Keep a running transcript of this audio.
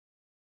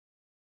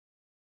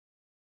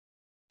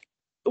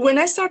When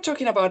I start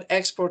talking about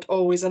export,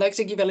 always, I like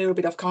to give a little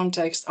bit of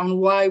context on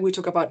why we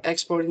talk about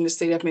export in the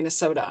state of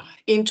Minnesota.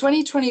 In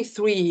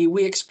 2023,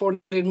 we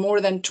exported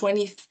more than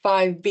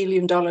 $25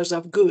 billion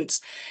of goods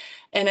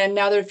and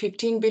another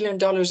 $15 billion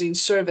in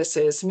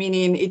services,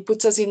 meaning it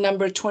puts us in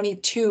number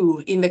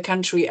 22 in the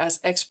country as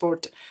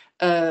export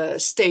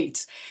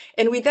states.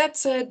 And with that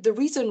said, the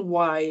reason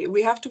why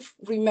we have to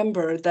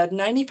remember that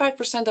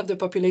 95% of the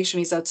population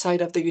is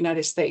outside of the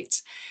United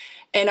States.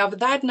 And of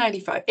that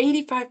 95,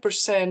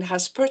 85%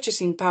 has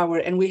purchasing power,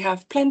 and we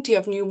have plenty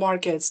of new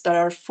markets that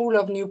are full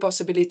of new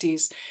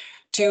possibilities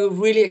to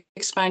really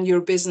expand your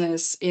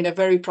business in a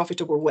very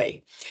profitable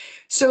way.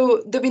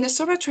 So the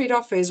Minnesota Trade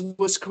Office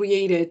was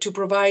created to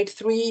provide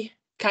three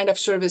kind of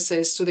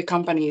services to the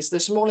companies, the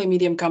small and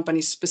medium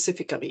companies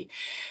specifically.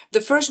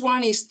 The first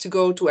one is to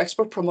go to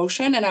export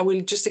promotion, and I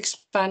will just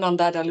expand on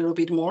that a little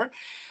bit more.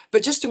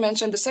 But just to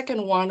mention, the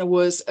second one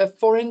was a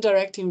foreign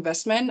direct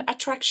investment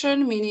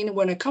attraction, meaning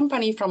when a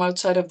company from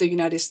outside of the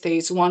United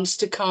States wants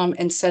to come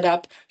and set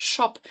up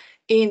shop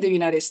in the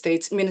United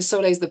States,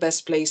 Minnesota is the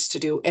best place to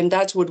do. And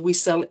that's what we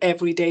sell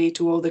every day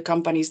to all the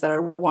companies that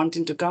are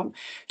wanting to come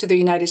to the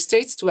United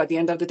States to, at the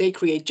end of the day,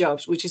 create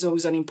jobs, which is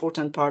always an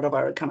important part of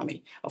our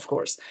economy, of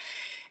course.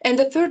 And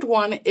the third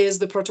one is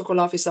the protocol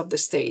office of the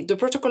state. The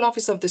protocol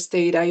office of the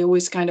state, I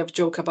always kind of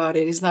joke about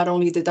it, is not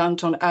only the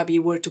Downton Abbey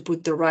where to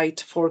put the right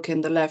fork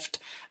and the left,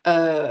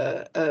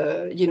 the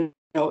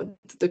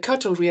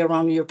cutlery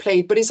around your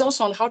plate, but it's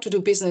also on how to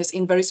do business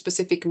in very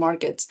specific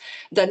markets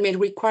that may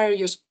require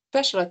your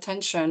special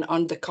attention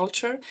on the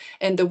culture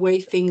and the way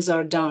things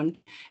are done.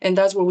 And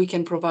that's where we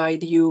can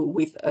provide you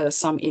with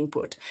some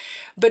input.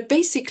 But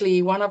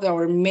basically, one of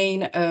our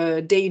main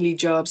daily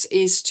jobs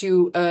is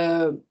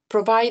to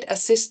provide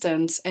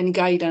assistance and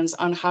guidance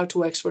on how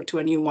to export to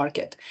a new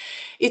market.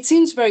 It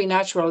seems very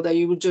natural that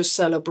you would just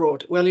sell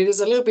abroad. Well, it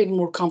is a little bit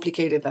more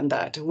complicated than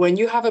that. When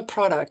you have a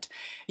product,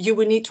 you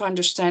will need to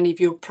understand if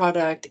your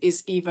product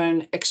is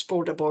even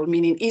exportable,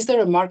 meaning, is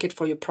there a market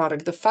for your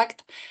product? The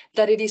fact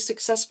that it is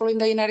successful in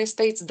the United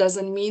States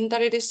doesn't mean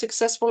that it is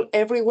successful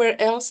everywhere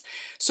else.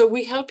 So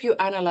we help you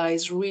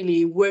analyze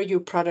really where your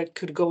product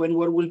could go and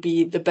what will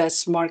be the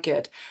best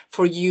market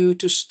for you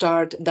to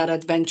start that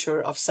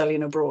adventure of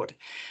selling abroad.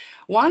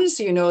 Once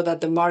you know that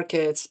the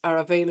markets are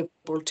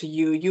available to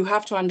you, you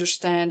have to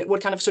understand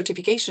what kind of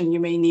certification you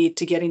may need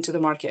to get into the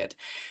market.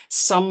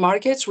 Some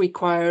markets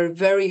require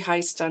very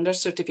high standard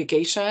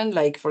certification,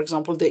 like, for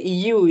example, the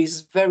EU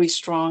is very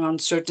strong on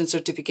certain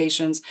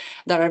certifications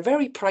that are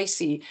very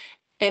pricey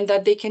and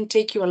that they can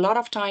take you a lot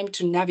of time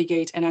to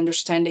navigate and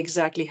understand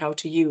exactly how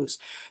to use.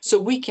 So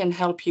we can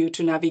help you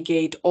to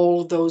navigate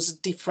all those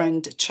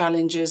different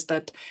challenges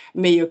that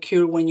may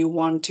occur when you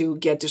want to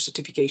get the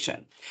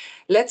certification.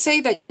 Let's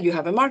say that you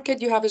have a market,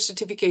 you have a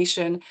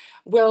certification.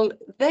 Well,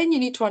 then you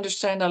need to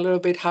understand a little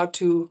bit how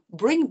to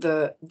bring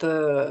the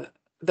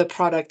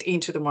product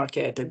into the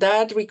market.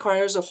 That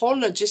requires a whole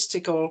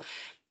logistical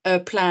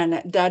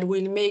plan that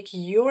will make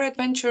your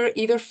adventure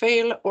either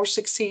fail or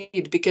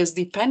succeed, because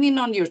depending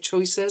on your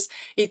choices,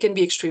 it can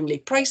be extremely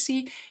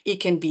pricey, it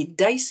can be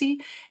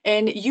dicey,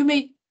 and you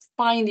may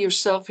find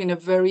yourself in a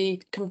very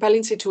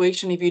compelling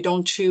situation if you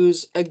don't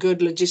choose a good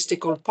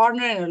logistical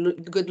partner and a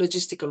good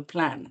logistical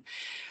plan.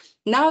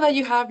 Now that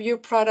you have your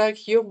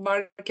product, your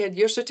market,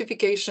 your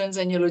certifications,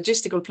 and your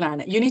logistical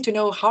plan, you need to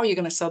know how you're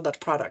going to sell that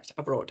product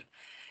abroad.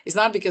 It's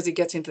not because it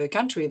gets into the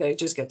country that it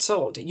just gets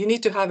sold. You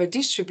need to have a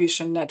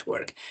distribution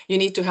network. You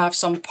need to have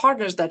some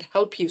partners that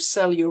help you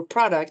sell your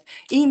product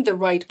in the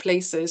right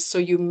places so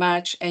you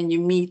match and you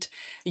meet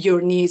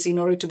your needs in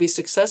order to be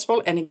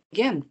successful and,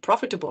 again,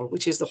 profitable,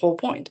 which is the whole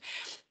point.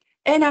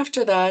 And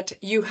after that,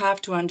 you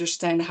have to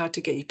understand how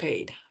to get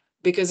paid,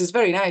 because it's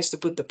very nice to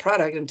put the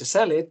product and to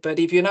sell it, but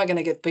if you're not going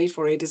to get paid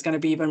for it, it's going to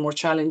be even more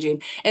challenging.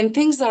 And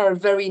things that are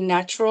very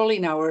natural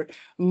in our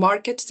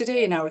markets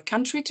today, in our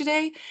country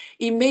today,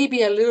 it may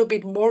be a little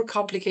bit more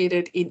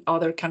complicated in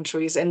other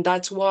countries. And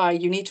that's why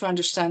you need to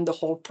understand the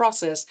whole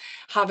process,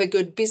 have a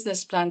good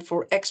business plan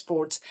for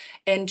exports,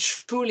 and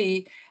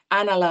truly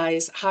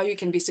analyze how you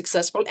can be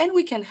successful. And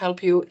we can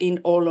help you in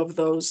all of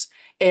those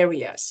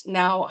areas.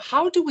 Now,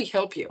 how do we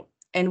help you?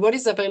 And what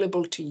is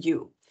available to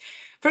you?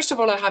 First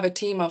of all, I have a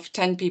team of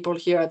 10 people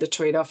here at the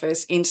trade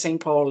office in St.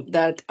 Paul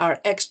that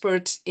are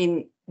experts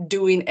in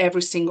doing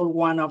every single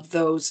one of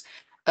those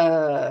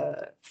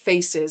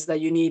phases that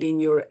you need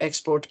in your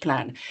export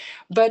plan.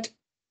 But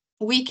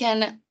we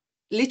can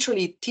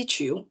literally teach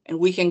you, and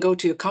we can go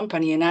to your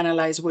company and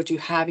analyze what you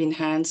have in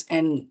hands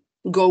and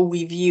go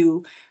with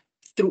you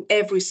through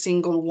every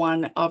single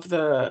one of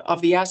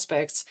the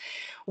aspects.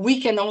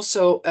 We can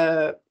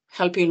also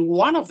help in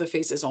one of the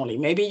phases only.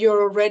 Maybe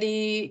you're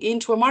already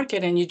into a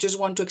market and you just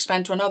want to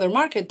expand to another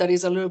market that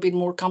is a little bit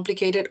more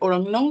complicated or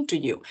unknown to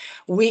you.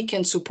 We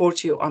can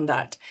support you on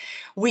that.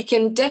 We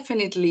can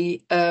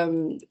definitely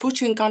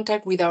put you in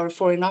contact with our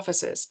foreign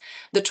offices.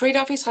 The trade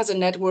office has a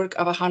network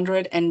of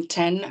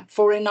 110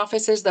 foreign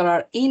offices that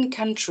are in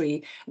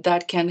country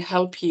that can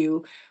help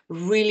you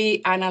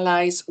really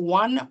analyze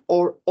one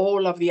or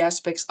all of the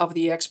aspects of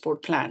the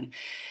export plan.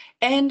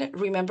 And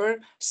remember,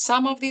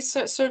 some of these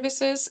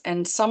services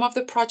and some of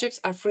the projects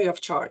are free of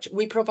charge.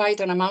 We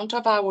provide an amount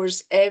of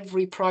hours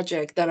every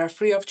project that are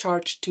free of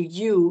charge to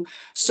you,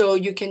 so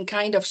you can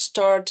kind of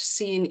start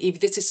seeing if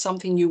this is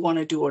something you want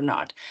to do or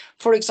not.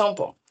 For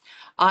example,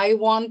 I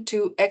want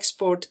to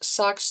export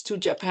socks to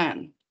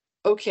Japan.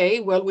 Okay,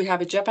 well, we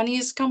have a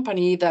Japanese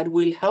company that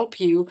will help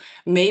you.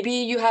 Maybe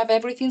you have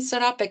everything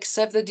set up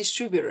except the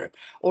distributor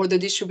or the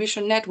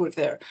distribution network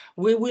there.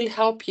 We will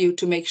help you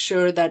to make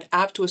sure that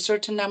up to a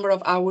certain number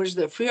of hours,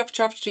 they're free of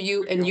charge to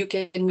you, and you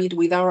can meet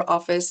with our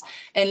office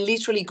and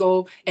literally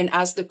go and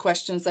ask the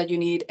questions that you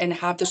need and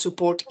have the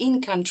support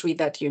in country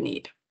that you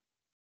need.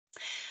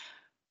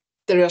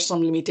 There are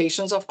some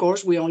limitations, of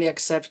course. We only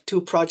accept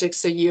 2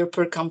 projects a year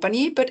per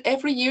company, but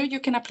every year you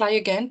can apply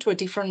again to a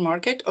different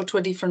market or to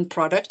a different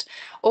product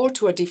or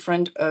to a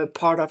different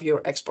part of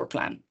your export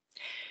plan.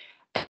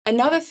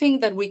 Another thing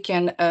that we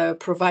can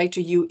provide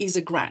to you is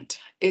a grant.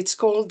 It's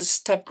called the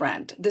STEP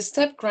grant. The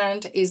STEP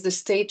grant is the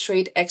State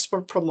Trade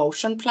Export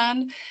Promotion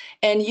Plan,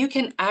 and you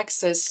can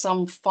access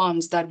some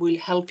funds that will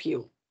help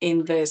you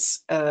in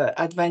this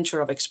adventure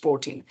of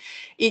exporting.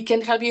 It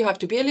can help you. You have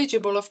to be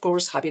eligible, of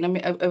course,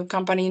 having a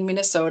company in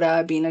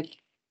Minnesota, being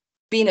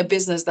a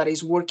business that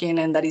is working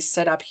and that is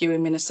set up here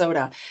in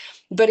Minnesota.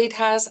 But it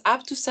has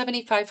up to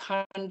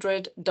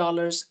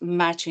 $7,500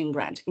 matching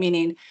grant,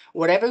 meaning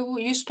whatever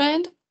you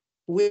spend,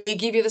 we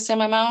give you the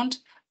same amount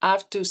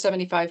up to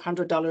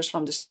 $7,500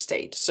 from the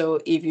state. So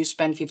if you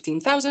spend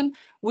 $15,000,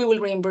 we will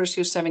reimburse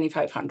you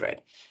 $7,500.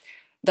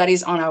 That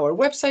is on our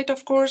website,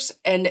 of course,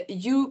 and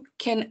you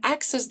can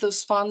access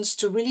those funds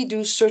to really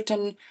do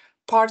certain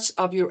parts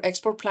of your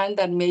export plan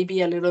that may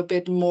be a little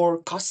bit more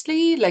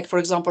costly, like, for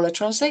example, a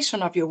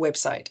translation of your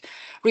website.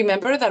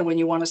 Remember that when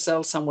you want to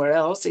sell somewhere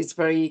else, it's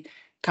very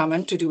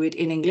common to do it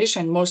in English,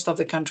 and most of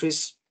the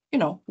countries,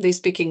 they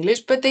speak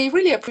English, but they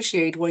really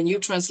appreciate when you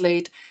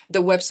translate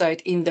the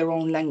website in their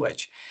own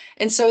language.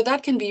 And so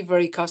that can be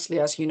very costly,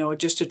 as you know,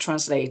 just to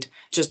translate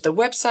just the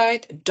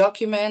website,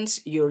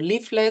 documents, your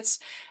leaflets.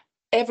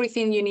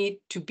 Everything you need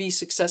to be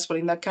successful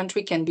in that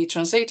country can be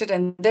translated,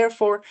 and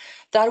therefore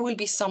that will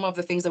be some of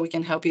the things that we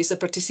can help you. Is a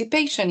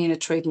participation in a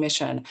trade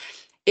mission,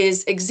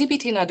 is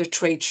exhibiting at a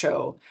trade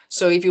show.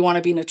 So if you want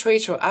to be in a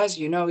trade show, as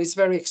you know, it's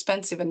very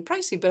expensive and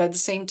pricey, but at the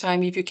same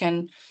time, if you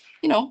can,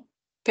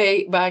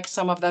 pay back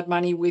some of that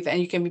money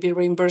and you can be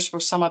reimbursed for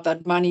some of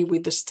that money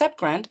with the STEP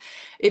grant,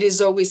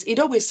 it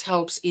always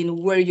helps in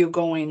where you're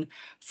going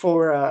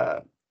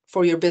for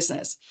your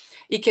business.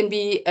 It can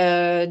be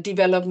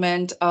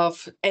development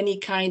of any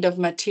kind of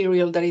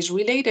material that is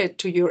related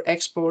to your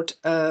export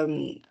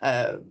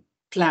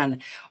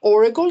plan,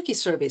 or a Golgi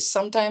service.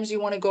 Sometimes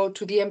you want to go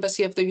to the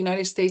Embassy of the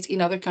United States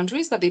in other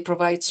countries that they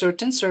provide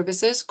certain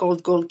services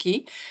called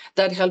Golgi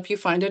that help you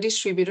find a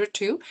distributor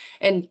too.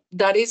 And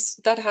that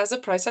has a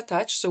price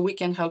attached, so we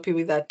can help you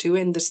with that too.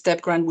 And the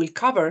STEP grant will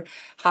cover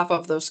half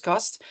of those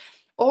costs,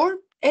 or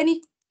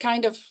any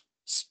kind of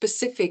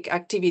specific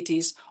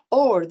activities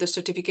or the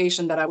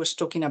certification that I was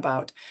talking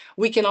about.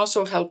 We can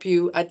also help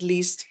you at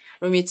least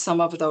remit some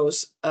of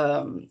those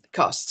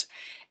costs.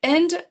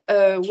 And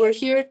we're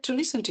here to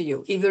listen to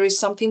you. If there is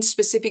something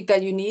specific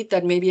that you need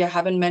that maybe I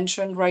haven't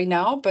mentioned right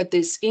now, but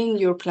is in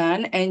your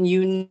plan and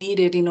you need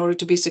it in order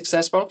to be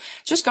successful,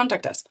 just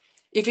contact us.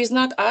 If it's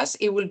not us,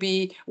 it will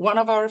be one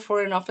of our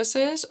foreign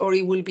offices, or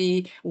it will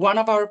be one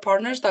of our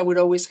partners that would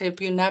always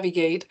help you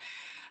navigate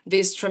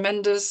this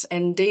tremendous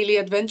and daily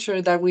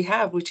adventure that we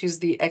have, which is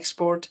the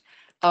export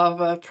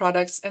of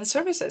products and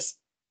services.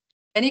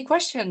 Any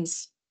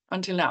questions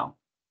until now?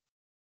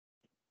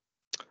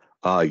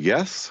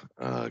 Yes,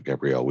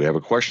 Gabrielle, we have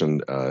a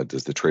question.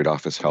 Does the trade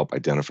office help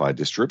identify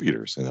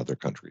distributors in other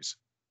countries?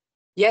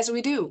 Yes,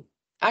 we do.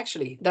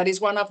 Actually, that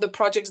is one of the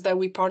projects that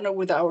we partner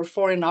with our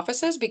foreign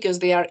offices, because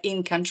they are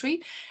in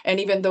country. And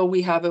even though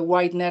we have a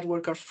wide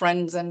network of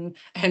friends and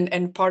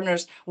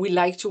partners, we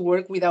like to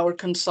work with our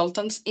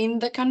consultants in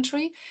the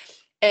country.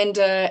 And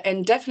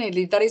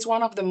definitely that is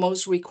one of the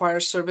most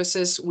required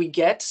services we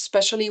get,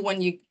 especially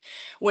when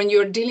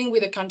you're dealing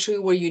with a country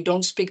where you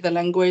don't speak the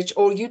language,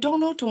 or you don't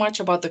know too much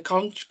about the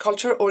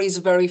culture, or is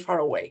very far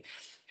away.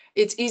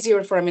 It's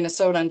easier for a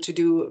Minnesotan to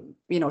do,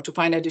 to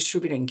find a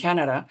distributor in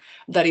Canada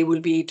than it will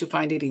be to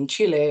find it in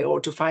Chile or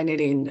to find it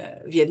in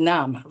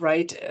Vietnam,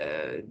 right?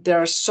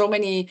 There are so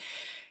many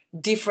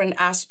different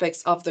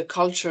aspects of the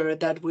culture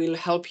that will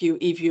help you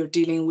if you're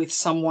dealing with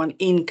someone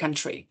in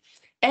country.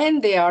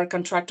 And they are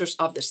contractors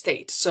of the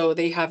state, so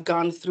they have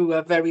gone through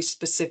a very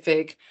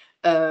specific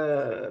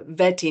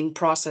vetting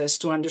process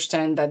to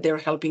understand that they're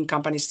helping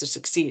companies to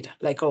succeed,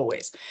 like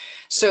always.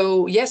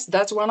 So yes,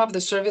 that's one of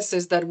the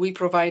services that we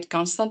provide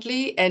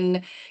constantly,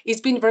 and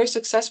it's been very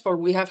successful.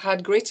 We have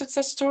had great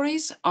success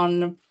stories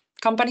on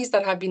companies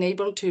that have been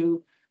able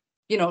to,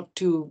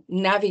 to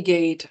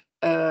navigate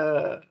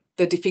the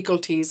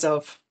difficulties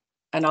of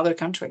another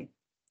country.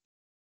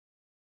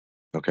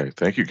 Okay,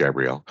 thank you,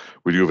 Gabrielle.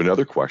 We do have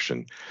another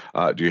question.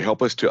 Do you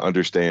help us to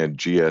understand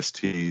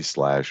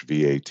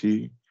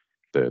GST/VAT,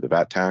 the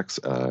VAT tax,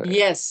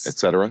 yes, et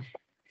cetera?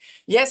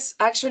 Yes,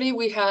 actually,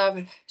 we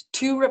have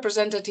two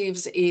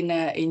representatives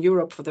in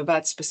Europe for the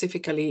VAT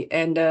specifically,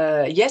 and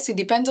yes, it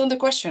depends on the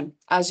question.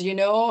 As you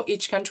know,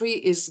 each country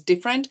is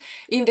different.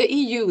 In the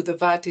EU, the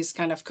VAT is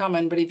kind of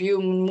common, but if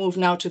you move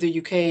now to the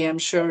UK, I'm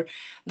sure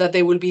that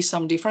there will be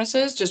some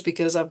differences just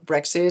because of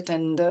Brexit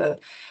and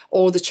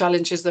all the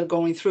challenges they're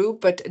going through.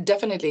 But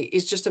definitely,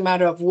 it's just a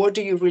matter of what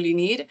do you really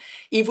need.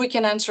 If we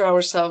can answer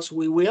ourselves,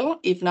 we will.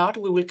 If not,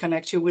 we will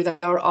connect you with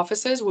our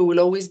offices. We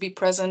will always be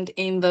present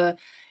in the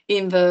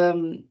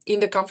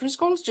conference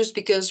calls, just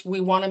because we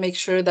want to make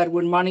sure that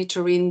we're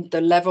monitoring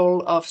the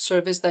level of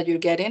service that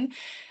you're getting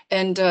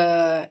and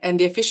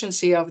the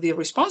efficiency of the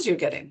response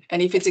you're getting,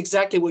 and if it's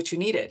exactly what you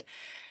needed.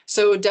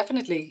 So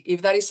definitely,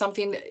 if that is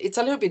something, it's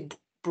a little bit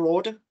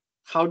broad.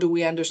 How do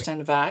we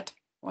understand VAT?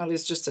 Well,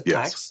 it's just a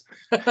tax.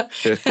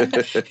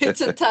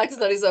 It's a tax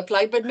that is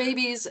applied, but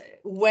maybe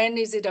when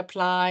is it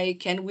applied?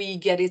 Can we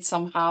get it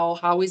somehow?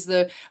 How is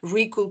the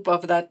recoup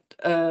of that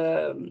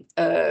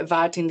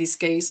VAT in this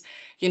case?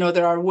 You know,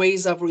 there are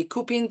ways of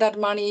recouping that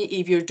money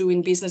if you're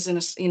doing business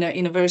in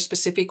a very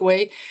specific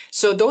way.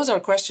 So those are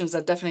questions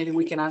that definitely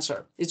we can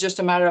answer. It's just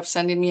a matter of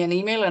sending me an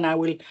email and I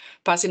will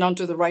pass it on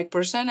to the right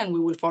person and we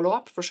will follow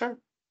up for sure.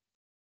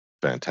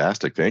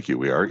 Fantastic. Thank you.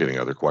 We are getting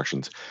other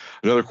questions.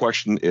 Another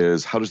question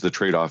is, how does the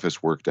trade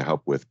office work to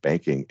help with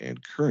banking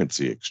and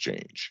currency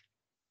exchange?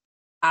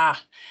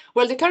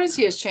 Well, the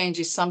currency exchange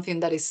is something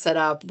that is set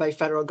up by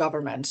federal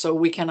government, so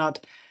we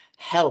cannot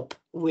help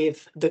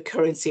with the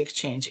currency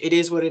exchange. It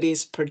is what it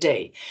is per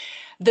day.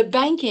 The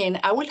banking,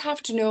 I will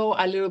have to know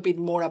a little bit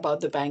more about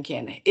the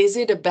banking. Is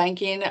it a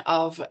banking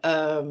of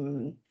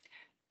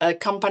a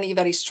company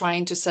that is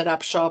trying to set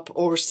up shop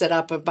or set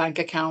up a bank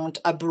account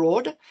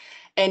abroad?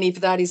 And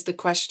if that is the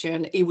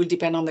question, it will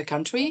depend on the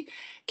country.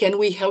 Can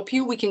we help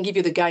you? We can give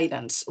you the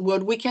guidance.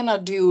 What we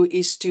cannot do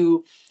is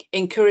to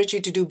encourage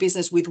you to do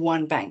business with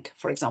one bank,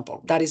 for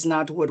example. That is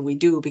not what we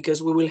do,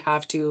 because we will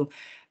have to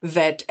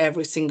vet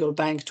every single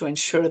bank to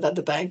ensure that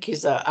the bank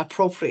is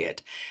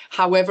appropriate.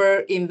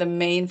 However, in the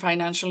main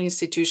financial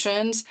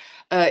institutions,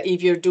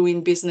 if you're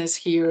doing business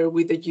here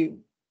with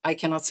I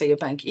cannot say a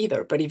bank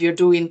either, but if you're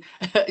doing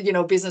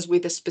business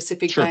with a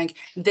specific bank,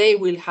 they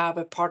will have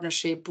a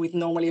partnership with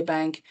normally a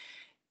bank,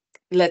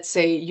 let's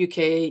say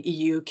UK,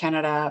 EU,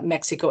 Canada,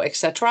 Mexico,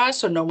 etc.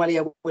 So normally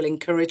I will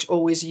encourage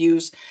always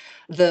use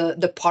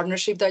the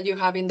partnership that you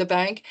have in the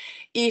bank.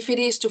 If it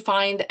is to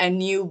find a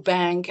new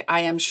bank, I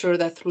am sure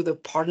that through the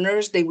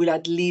partners, they will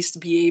at least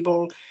be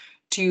able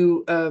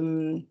to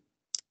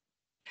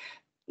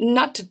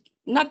not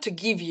to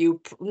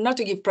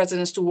give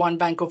precedence to one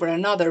bank over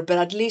another, but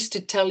at least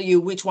to tell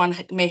you which one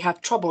may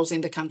have troubles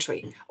in the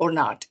country or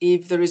not.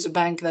 If there is a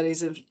bank that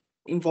is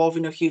involved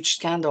in a huge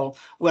scandal,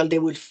 well, they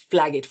will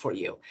flag it for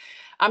you.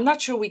 I'm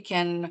not sure we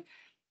can,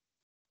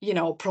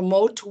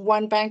 promote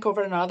one bank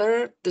over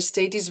another. The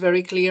state is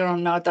very clear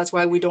on that. That's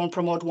why we don't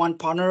promote one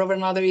partner over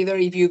another either.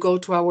 If you go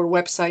to our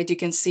website, you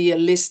can see a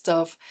list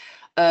of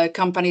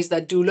companies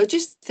that do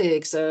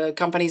logistics,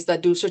 companies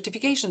that do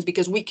certifications,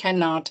 because we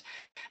cannot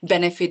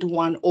benefit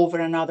one over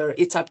another.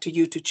 It's up to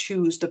you to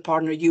choose the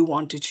partner you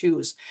want to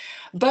choose.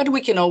 But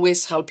we can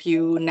always help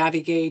you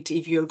navigate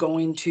if you're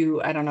going to,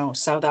 I don't know,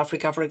 South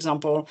Africa, for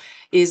example.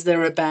 Is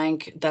there a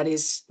bank that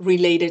is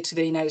related to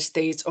the United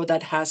States or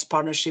that has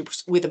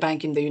partnerships with a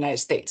bank in the United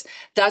States?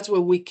 That's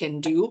what we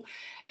can do.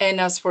 And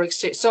as for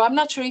exchange, so I'm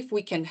not sure if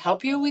we can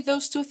help you with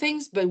those two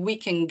things, but we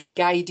can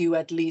guide you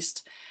at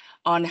least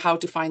on how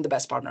to find the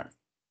best partner.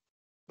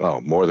 Oh,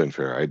 more than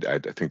fair. I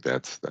think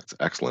that's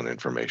excellent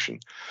information.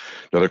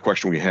 Another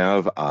question we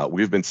have,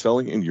 we've been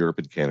selling in Europe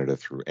and Canada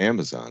through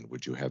Amazon.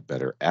 Would you have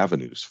better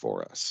avenues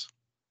for us?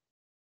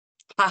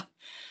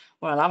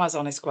 Well,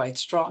 Amazon is quite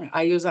strong.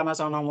 I use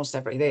Amazon almost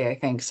every day, I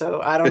think.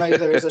 So I don't know if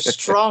there is a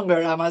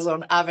stronger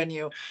Amazon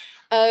avenue.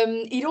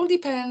 It all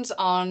depends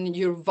on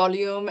your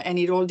volume, and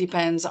it all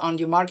depends on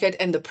your market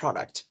and the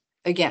product.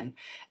 Again,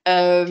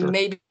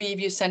 maybe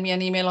if you send me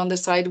an email on the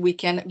side, we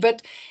can.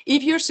 But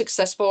if you're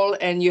successful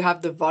and you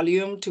have the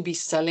volume to be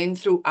selling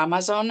through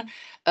Amazon,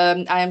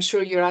 I am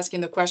sure you're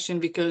asking the question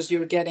because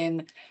you're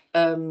getting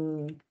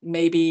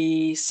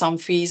maybe some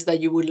fees that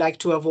you would like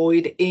to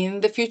avoid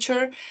in the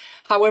future.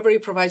 However,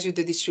 it provides you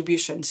the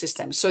distribution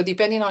system. So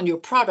depending on your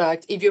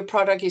product, if your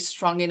product is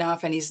strong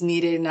enough and is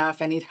needed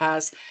enough and it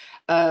has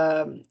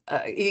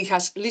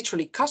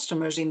literally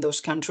customers in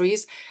those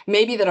countries,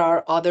 maybe there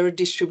are other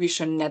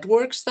distribution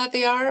networks that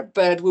they are,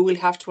 but we will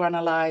have to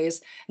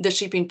analyze the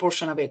shipping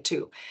portion of it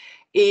too.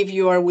 If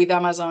you are with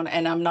Amazon,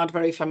 and I'm not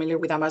very familiar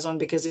with Amazon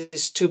because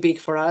it's too big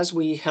for us,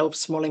 we help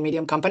small and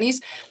medium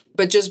companies,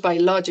 but just by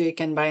logic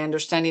and by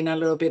understanding a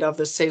little bit of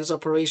the sales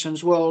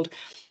operations world,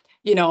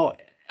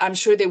 I'm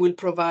sure they will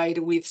provide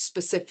with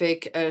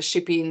specific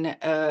shipping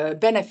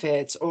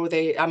benefits, or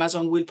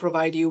Amazon will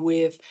provide you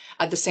with,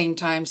 at the same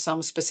time,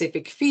 some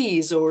specific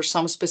fees or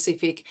some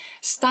specific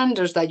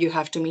standards that you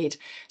have to meet.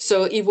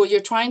 So if what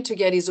you're trying to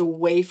get is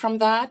away from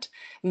that,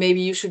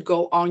 maybe you should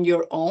go on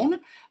your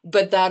own.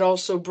 but that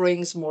also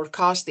brings more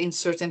cost in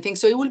certain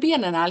things. So it will be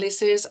an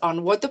analysis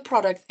on what the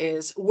product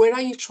is, where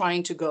are you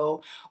trying to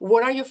go,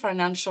 what are your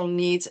financial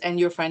needs and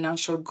your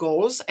financial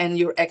goals and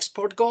your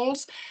export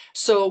goals,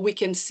 so we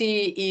can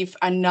see if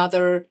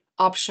another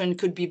option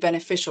could be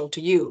beneficial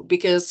to you.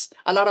 Because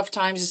a lot of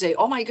times you say,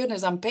 oh my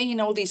goodness, I'm paying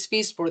all these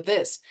fees for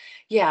this.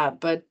 Yeah,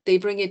 but they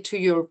bring it to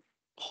your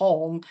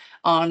home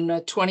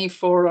on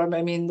 24,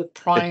 I mean, the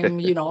prime,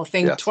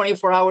 thing, Yes.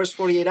 24 hours,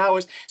 48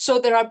 hours. So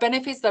there are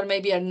benefits that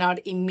maybe are not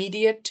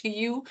immediate to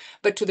you,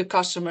 but to the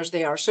customers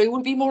they are. So it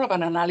will be more of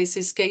an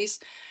analysis case.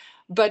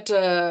 But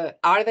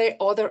are there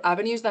other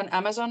avenues than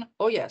Amazon?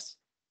 Oh, yes.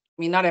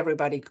 I mean, not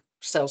everybody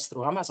sells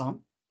through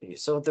Amazon.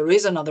 So there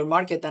is another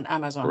market than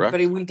Amazon, but it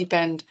Correct. will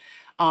depend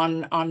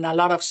on a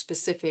lot of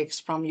specifics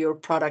from your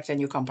product and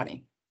your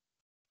company.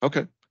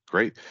 Okay,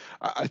 great.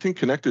 I think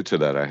connected to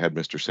that, I had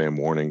Mr. Sam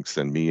Warning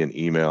send me an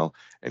email,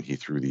 and he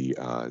threw the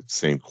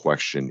same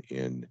question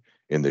in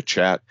the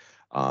chat.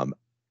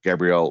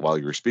 Gabrielle, while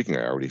you were speaking,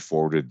 I already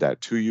forwarded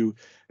that to you.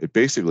 It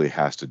basically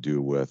has to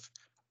do with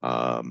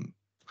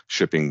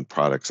shipping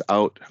products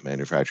out,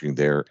 manufacturing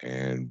there,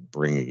 and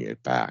bringing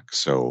it back.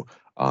 So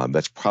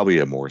that's probably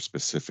a more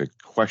specific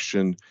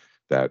question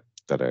that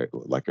I,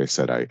 like I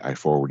said, I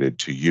forwarded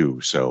to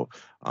you. So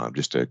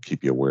just to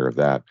keep you aware of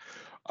that.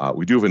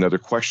 We do have another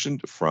question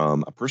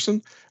from a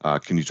person.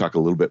 Can you talk a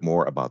little bit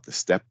more about the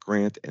STEP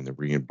grant and the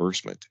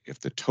reimbursement? If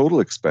the total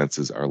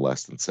expenses are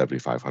less than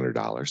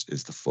 $7,500,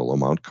 is the full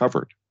amount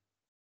covered?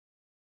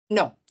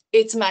 No,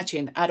 it's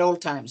matching at all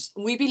times.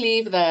 We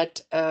believe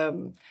that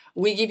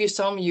we give you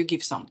some, you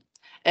give some.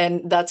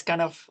 And that's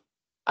kind of,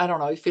 I don't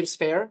know, it feels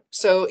fair.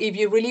 So if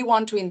you really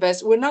want to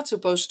invest, we're not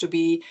supposed to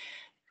be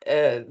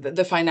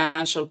the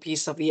financial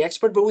piece of the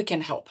export, but we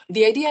can help.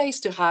 The idea is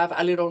to have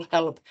a little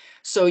help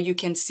so you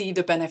can see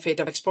the benefit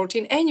of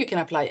exporting and you can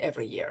apply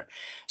every year.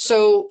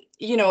 So,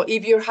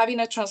 if you're having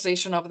a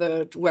translation of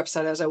the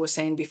website, as I was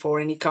saying before,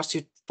 and it costs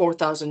you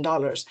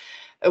 $4,000,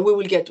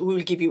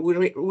 we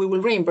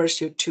will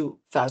reimburse you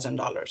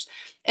 $2,000.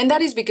 And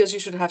that is because you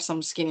should have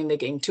some skin in the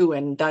game too.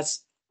 And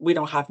we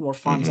don't have more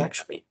funds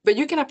actually, but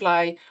you can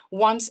apply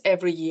once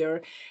every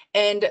year.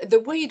 And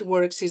the way it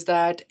works is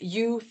that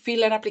you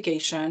fill an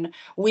application.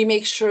 We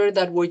make sure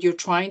that what you're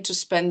trying to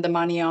spend the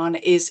money on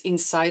is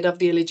inside of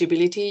the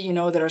eligibility.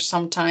 There are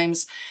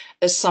sometimes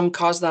some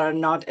costs that are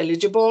not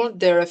eligible.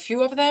 There are a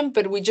few of them,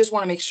 but we just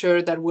want to make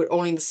sure that we're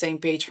all on the same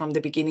page from the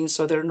beginning,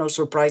 so there are no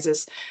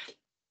surprises.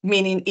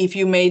 Meaning if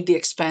you made the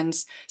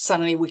expense,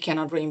 suddenly we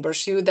cannot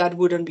reimburse you. That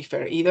wouldn't be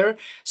fair either.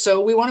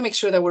 So we want to make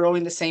sure that we're all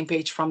in the same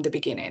page from the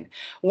beginning.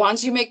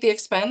 Once you make the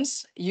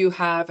expense, you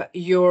have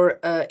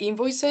your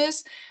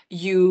invoices,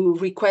 you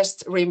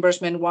request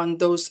reimbursement when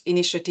those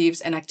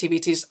initiatives and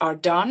activities are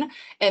done,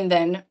 and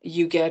then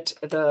you get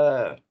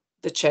the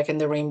check and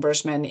the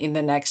reimbursement in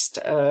the next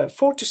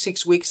 4 to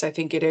 6 weeks, I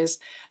think it is.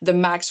 The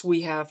max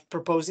we have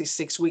proposed is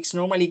 6 weeks.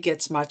 Normally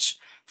gets much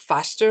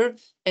faster.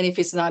 And if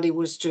it's not, it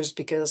was just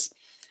because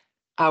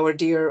our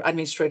dear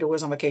administrator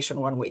was on vacation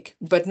 1 week,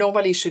 but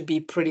normally should be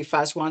pretty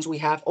fast once we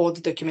have all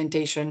the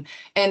documentation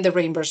and the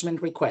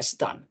reimbursement requests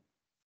done.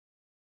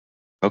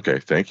 Okay,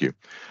 thank you.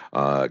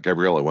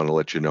 Gabrielle, I want to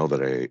let you know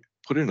that I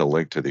put in a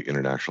link to the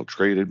International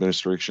Trade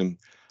Administration,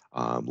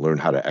 learn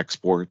how to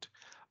export,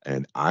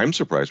 and I'm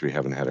surprised we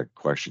haven't had a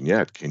question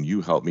yet. Can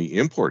you help me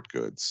import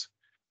goods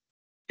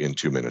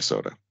into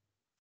Minnesota?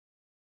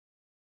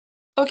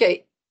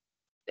 Okay,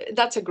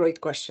 that's a great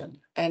question,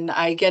 and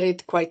I get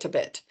it quite a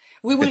bit.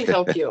 We will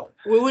help you.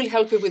 We will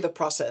help you with the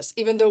process,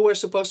 even though we're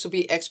supposed to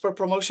be export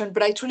promotion,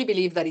 but I truly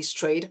believe that is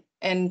trade,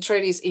 and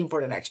trade is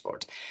import and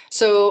export.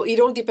 So it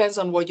all depends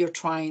on what you're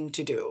trying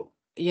to do.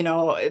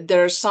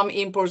 There are some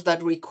imports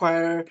that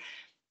require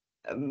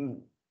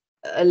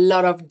a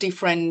lot of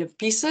different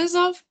pieces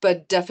of,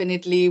 but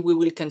definitely we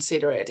will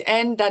consider it.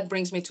 And that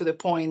brings me to the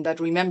point that,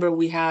 remember,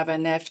 we have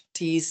an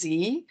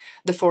FTZ,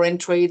 the foreign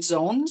trade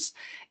zones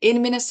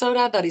in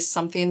Minnesota. That is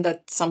something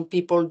that some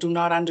people do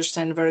not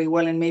understand very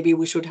well. And maybe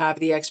we should have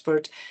the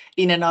expert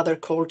in another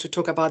call to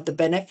talk about the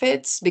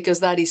benefits, because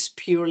that is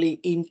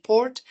purely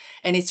import.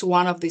 And it's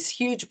one of these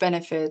huge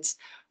benefits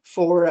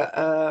for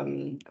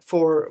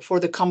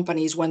the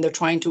companies when they're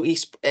trying to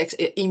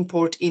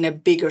import in a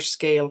bigger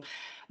scale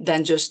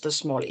than just a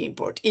small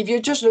import. If you're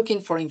just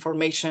looking for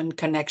information,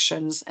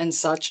 connections, and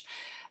such,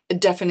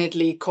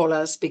 definitely call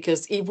us,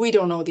 because if we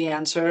don't know the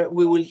answer,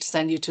 we will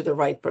send you to the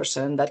right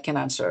person that can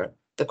answer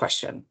the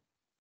question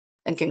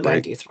and can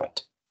guide you through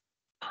it.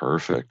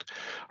 Perfect.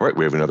 All right,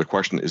 we have another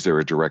question. Is there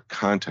a direct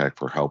contact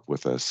for help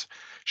with us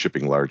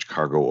shipping large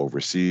cargo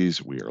overseas?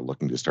 We are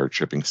looking to start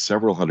shipping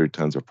several hundred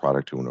tons of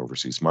product to an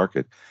overseas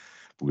market.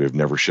 We have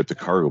never shipped a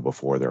cargo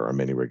before. There are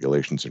many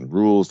regulations and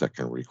rules that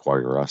can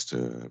require us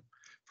to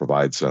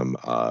provide some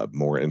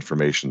more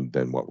information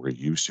than what we're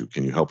used to.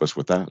 Can you help us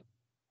with that?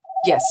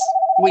 Yes,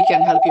 we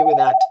can help you with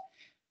that.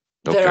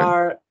 Okay. There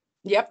are,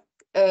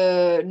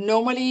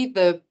 normally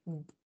the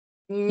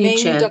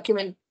main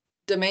document.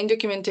 the main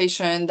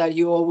documentation that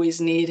you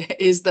always need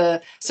is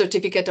the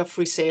certificate of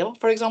free sale,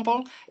 for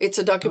example. It's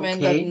a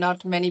document that Okay.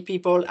 not many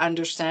people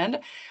understand,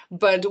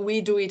 but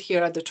we do it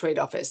here at the trade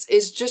office.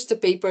 It's just a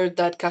paper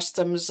that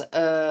customs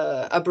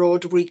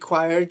abroad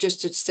require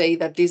just to say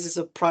that this is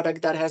a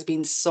product that has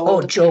been Oh,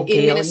 sold Joe in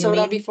Gale, you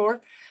Minnesota mean?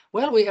 before.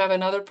 Well, we have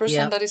another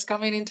person Yep. that is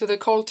coming into the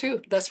call too.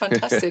 That's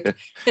fantastic.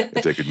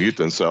 If they could mute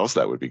themselves,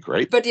 that would be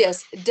great. But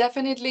yes,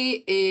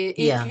 definitely,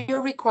 Yeah. if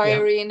you're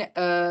requiring,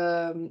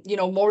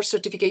 more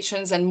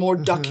certifications and more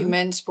Mhm.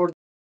 documents for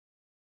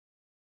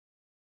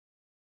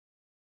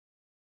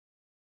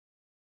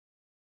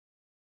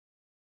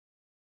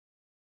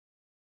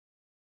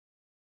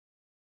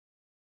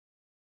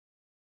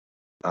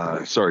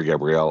Sorry,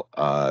 Gabrielle.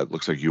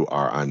 Looks like you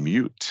are on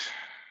mute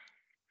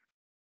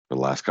for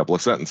the last couple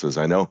of sentences.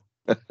 I know.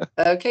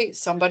 Okay,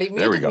 somebody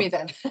There we muted go. me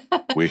then.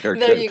 We are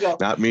There good. you go.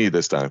 Not me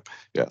this time.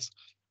 Yes.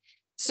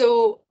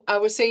 So I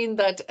was saying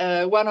that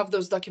one of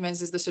those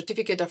documents is the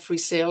certificate of free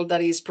sale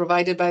that is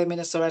provided by the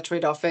Minnesota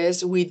Trade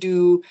Office. We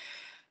do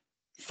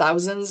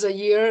thousands a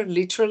year,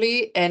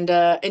 literally, and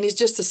it's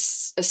just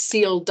a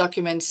sealed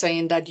document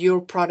saying that your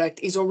product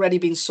is already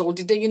being sold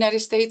in the United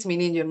States,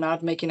 meaning you're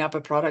not making up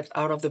a product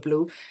out of the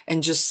blue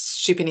and just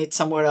shipping it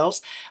somewhere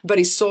else, but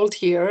it's sold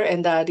here,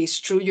 and that is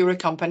true. You're a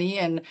company,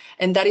 and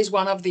that is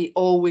one of the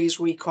always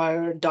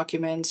required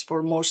documents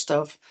for most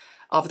of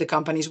the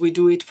companies. We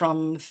do it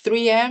from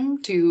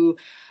 3M to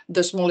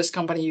the smallest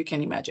company you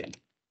can imagine.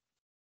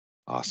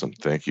 Awesome.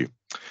 Thank you.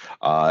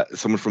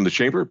 Someone from the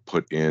chamber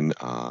put in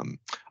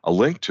a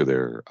link to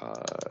their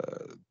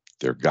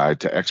guide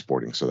to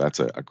exporting. So that's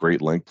a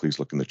great link. Please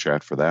look in the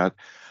chat for that.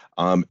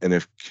 And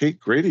if Kate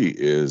Grady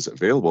is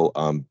available,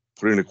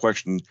 put in a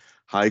question.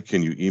 Hi,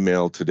 can you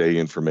email today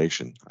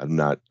information? I'm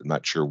not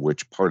sure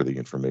which part of the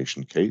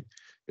information, Kate.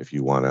 If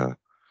you wanna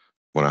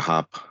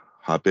hop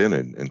in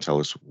and tell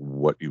us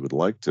what you would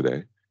like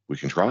today, we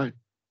can try.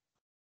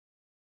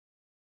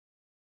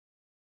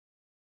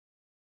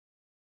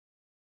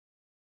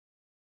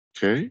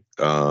 Okay.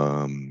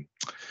 While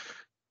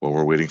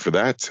we're waiting for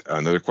that,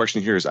 another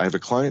question here is, I have a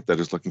client that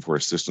is looking for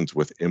assistance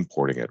with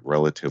importing at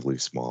relatively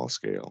small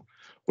scale.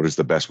 What is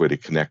the best way to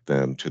connect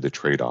them to the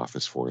trade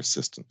office for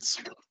assistance?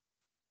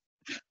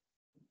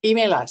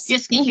 Email us.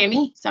 Yes, can you hear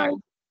me? Sorry.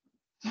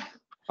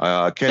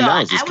 Ken,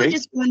 now, is this I was Kate?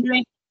 just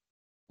wondering.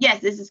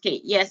 Yes, this is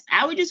Kate. Yes,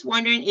 I was just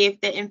wondering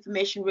if the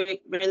information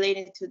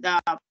relating to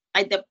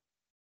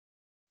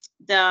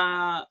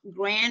the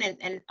grant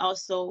and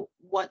also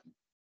what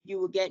you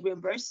will get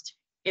reimbursed,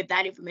 if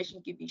that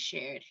information could be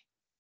shared.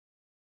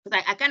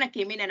 Because I kind of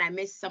came in and I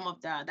missed some of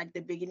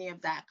the beginning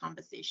of that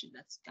conversation.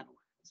 That's kind of what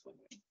I was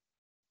wondering.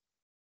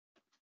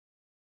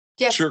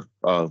 Yes. Sure.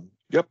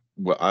 Yep.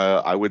 Well,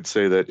 I would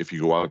say that if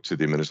you go out to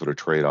the Minnesota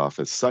Trade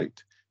Office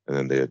site, and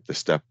then the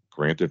STEP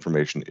grant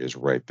information is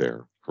right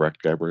there.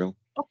 Correct, Gabrielle?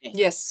 Okay.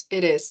 Yes,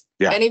 it is.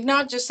 Yeah. And if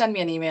not, just send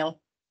me an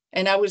email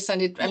and I will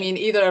send it. I mean,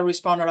 either I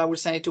respond or I will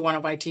send it to one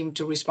of my team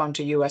to respond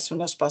to you as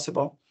soon as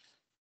possible.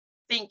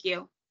 Thank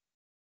you.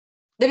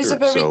 There is a Sure.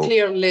 very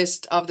clear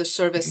list of the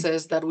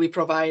services that we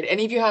provide. And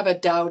if you have a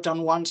doubt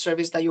on one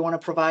service that you want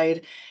to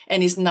provide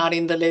and is not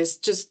in the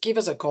list, just give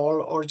us a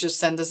call or just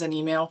send us an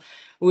email.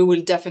 We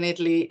will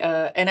definitely,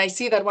 and I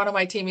see that one of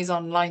my team is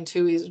online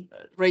too, is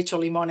Rachel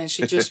Limon, and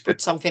she just put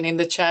something in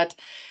the chat.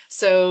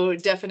 So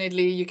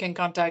definitely you can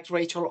contact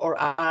Rachel or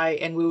I,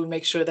 and we will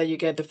make sure that you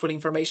get the full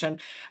information.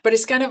 But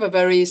it's kind of a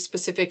very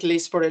specific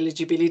list for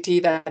eligibility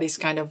that is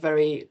kind of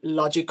very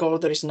logical.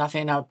 There is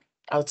nothing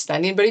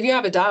outstanding. But if you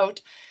have a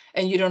doubt,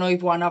 and you don't know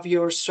if one of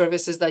your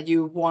services that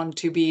you want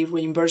to be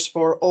reimbursed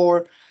for,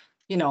 or,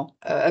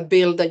 a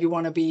bill that you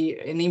want to be,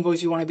 an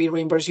invoice you want to be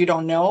reimbursed, you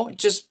don't know,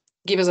 just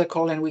give us a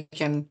call and we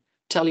can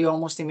tell you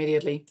almost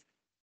immediately.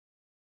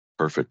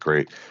 Perfect.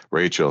 Great.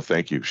 Rachel,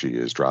 thank you. She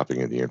is dropping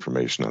in the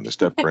information on the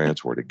STEP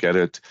grants, where to get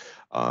it.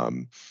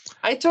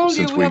 I told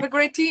you we have a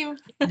great team.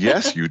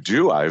 Yes, you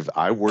do.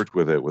 I worked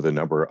with a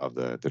number of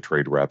the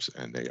trade reps,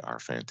 and they are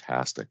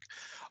fantastic.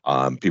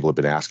 People have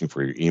been asking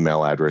for your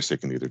email address. They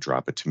can either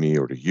drop it to me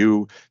or to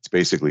you. It's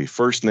basically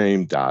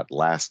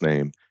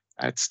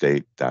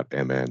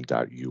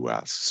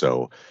firstname.lastname@state.mn.us.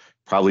 So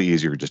probably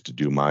easier just to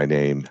do my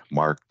name,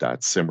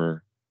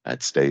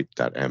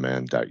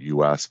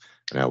 mark.simmer@state.mn.us,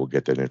 and I will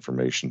get that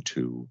information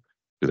to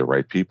the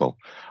right people.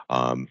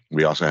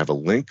 We also have a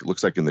link,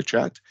 looks like in the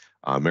chat.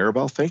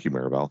 Maribel, thank you,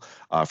 Maribel,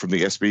 from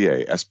the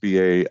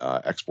SBA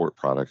Export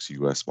Products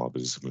U.S. Small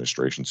Business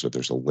Administration. So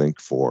there's a link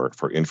for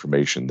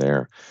information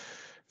there.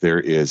 There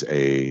is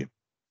a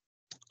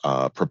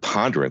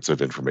preponderance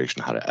of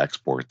information, how to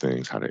export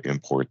things, how to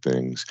import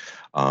things.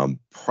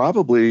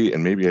 Probably,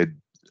 and maybe I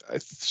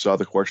saw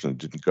the question and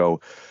didn't go,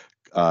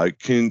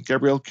 can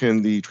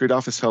the trade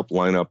office help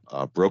line up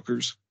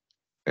brokers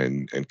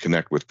and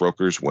connect with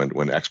brokers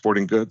when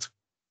exporting goods?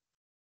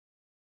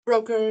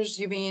 Brokers,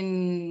 you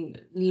mean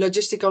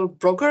logistical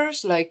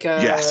brokers, like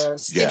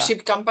Yes.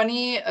 steamship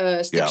company,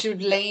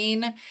 steamship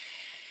lane?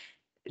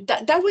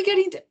 That we get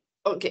into.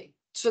 Okay,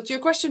 so to your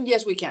question,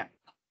 yes, we can.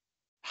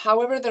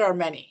 However, there are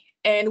many.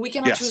 and we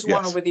cannot Yes, choose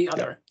one yes, over the yeah,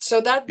 other.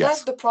 So that's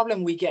yes, the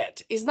problem we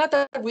get. It's not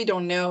that we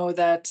don't know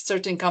that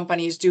certain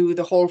companies do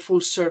the whole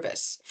full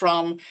service,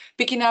 from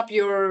picking up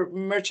your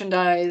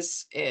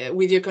merchandise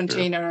with your sure,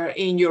 container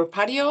in your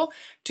patio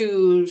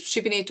to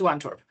shipping it to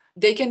Antwerp.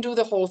 They can do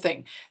the whole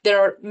thing. There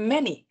are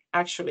many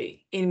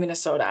actually in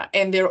Minnesota,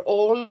 and they're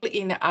all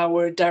in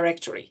our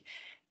directory.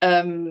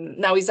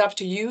 Now it's up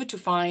to you to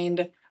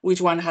find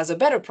which one has a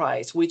better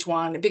price, which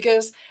one,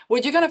 because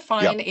what you're gonna yeah,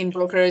 find in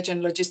brokerage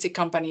and logistic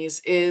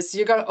companies is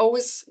you're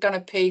always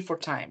gonna pay for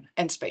time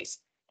and space.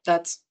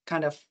 That's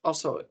kind of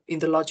also in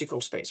the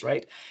logical space,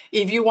 right?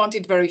 If you want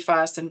it very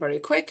fast and very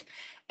quick,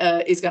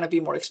 it's gonna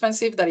be more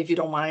expensive than if you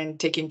don't mind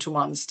taking 2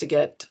 months to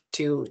get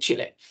to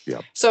Chile.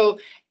 yeah, So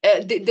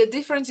the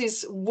difference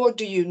is, what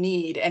do you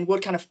need and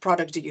what kind of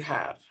product do you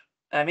have?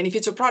 I mean, if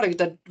it's a product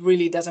that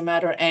really doesn't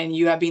matter and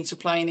you have been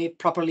supplying it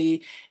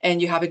properly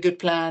and you have a good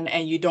plan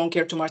and you don't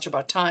care too much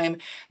about time,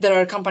 there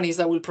are companies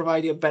that will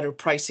provide you better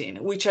pricing,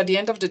 which at the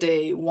end of the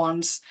day,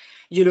 once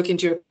you look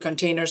into your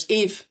containers,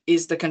 if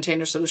is the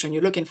container solution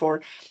you're looking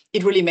for,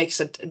 it really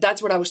makes it.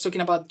 That's what I was talking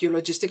about, your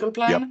logistical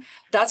plan. yep,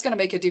 That's going to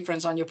make a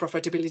difference on your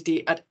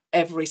profitability at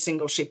every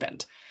single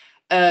shipment.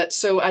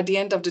 So at the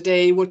end of the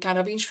day, what kind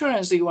of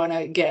insurance do you want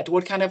to get?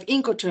 What kind of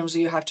Incoterms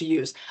do you have to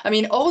use? I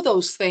mean, all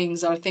those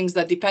things are things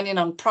that, depending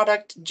on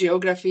product,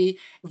 geography,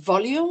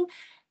 volume,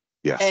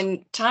 yes,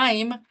 and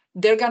time,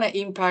 they're going to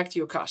impact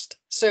your cost.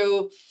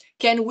 So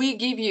can we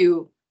give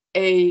you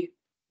a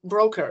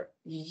broker?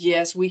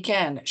 Yes, we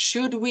can.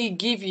 Should we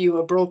give you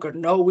a broker?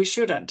 No, we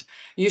shouldn't.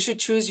 You should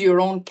choose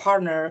your own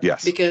partner,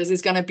 yes, because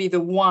it's going to be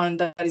the one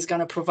that is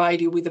going to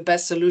provide you with the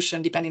best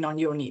solution depending on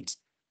your needs.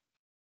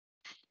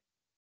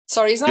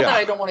 Sorry, it's not that yeah.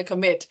 I don't want to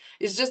commit.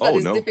 It's just that Oh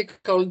it's no,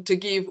 difficult to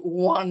give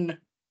one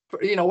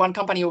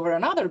company over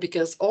another,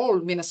 because all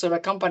Minnesota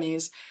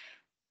companies,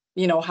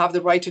 have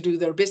the right to do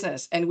their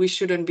business, and we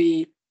shouldn't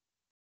be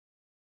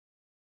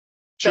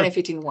sure.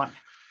 benefiting one.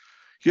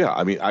 Yeah,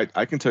 I mean,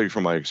 I can tell you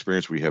from my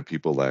experience, we have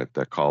people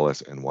that call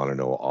us and want to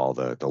know all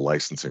the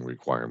licensing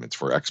requirements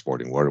for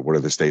exporting. What are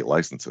the state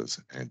licenses?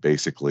 And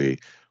basically,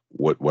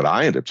 what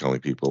I end up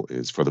telling people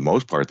is, for the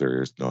most part,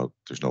 there's no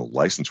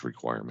license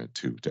requirement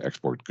to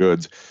export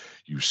goods.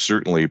 You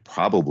certainly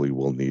probably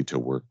will need to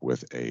work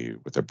with a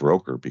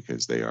broker,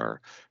 because they're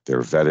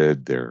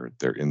vetted,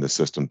 they're in the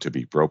system to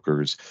be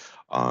brokers.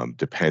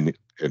 Depending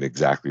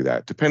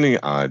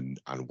on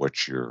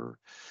what you're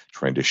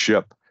trying to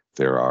ship,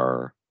 there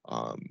are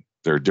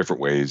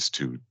different ways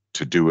to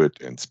do it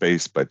in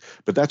space, but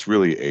that's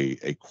really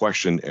a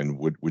question. And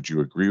would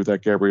you agree with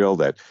that, Gabrielle,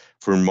 that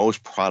for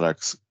most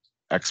products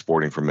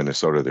exporting from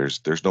Minnesota,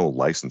 there's no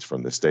license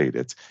from the state.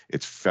 It's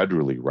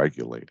federally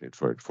regulated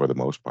for the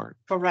most part.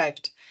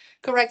 Correct.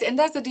 And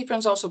that's the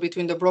difference also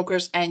between the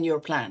brokers and your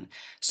plan.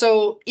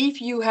 So if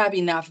you have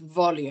enough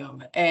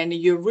volume and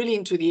you're really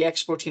into the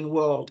exporting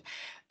world,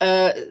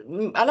 a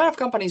lot of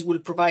companies will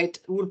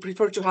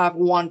prefer to have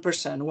one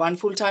person, one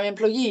full-time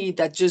employee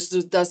that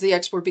just does the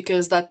export,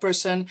 because that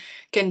person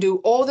can do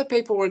all the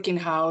paperwork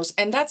in-house,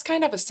 and that's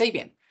kind of a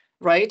saving,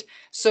 right?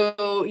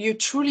 So you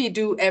truly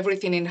do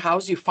everything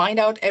in-house. You find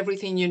out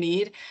everything you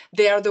need.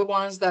 They are the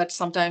ones that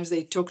sometimes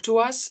they talk to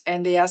us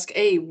and they ask,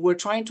 hey, we're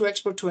trying to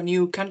export to a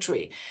new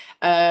country.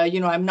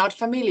 I'm not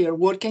familiar.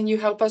 What can you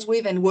help us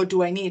with, and what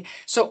do I need?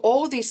 So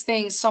all these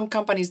things, some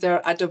companies,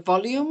 they're at a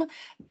volume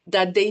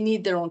that they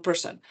need their own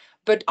person.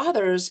 But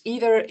others,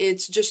 either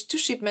it's just 2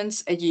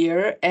 shipments a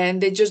year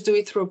and they just do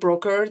it through a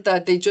broker,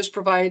 that they just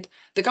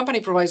the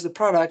company provides the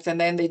product, and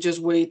then they just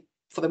wait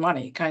for the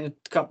money kind of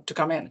to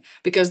come in,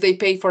 because they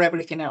pay for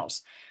everything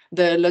else,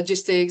 the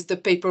logistics, the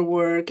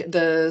paperwork,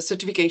 the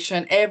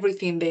certification,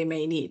 everything they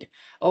may need,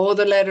 all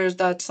the letters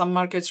that some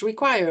markets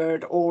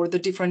required, or the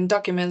different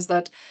documents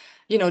that,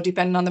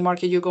 depending on the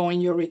market you're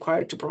going, you're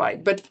required to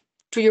provide. But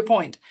to your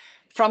point,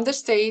 from the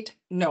state,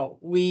 no,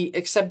 we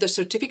accept the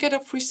certificate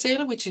of free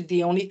sale, which is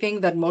the only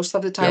thing that most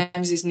of the Yep,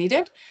 times is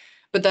needed.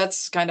 But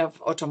that's kind of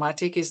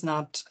automatic.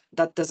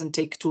 That doesn't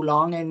take too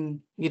long,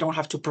 and you don't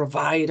have to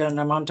provide an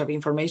amount of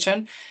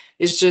information.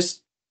 It's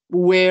just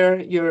where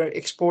you're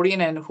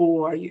exporting and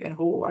who are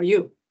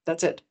you.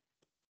 That's it.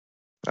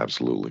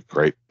 absolutely.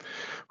 Great.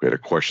 We had a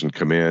question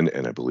come in,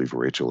 and I believe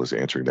Rachel is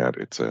answering that.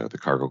 It's the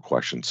cargo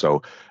question.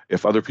 So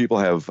if other people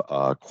have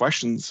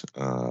questions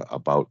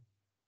about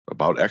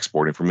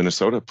exporting from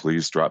Minnesota,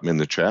 please drop them in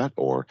the chat,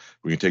 or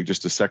we can take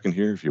just a second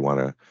here if you want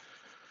to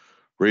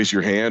raise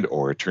your hand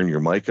or turn your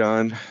mic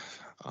on,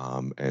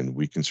 and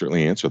we can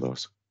certainly answer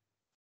those.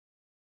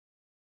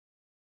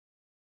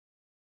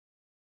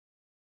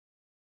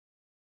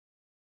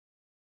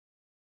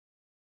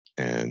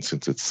 And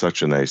since it's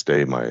such a nice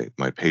day,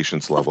 my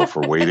patience level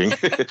for waiting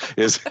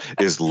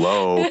is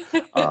low,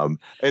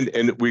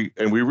 and we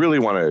really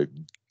want to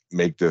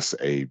make this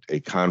a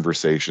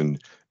conversation.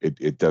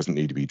 It doesn't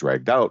need to be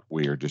dragged out.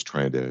 We are just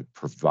trying to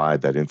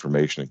provide that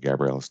information, and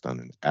Gabrielle has done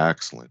an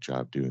excellent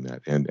job doing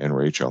that, and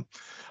Rachel.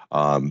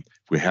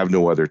 We have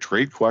no other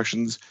trade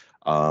questions.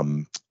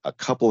 A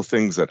couple of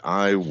things that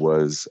I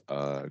was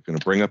going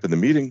to bring up in the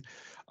meeting.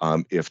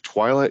 If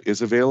Twyla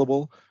is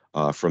available,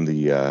 from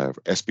the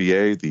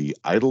SBA, the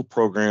EIDL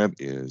program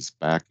is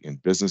back in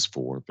business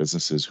for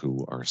businesses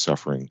who are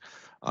suffering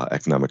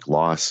economic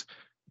loss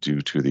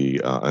due to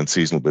the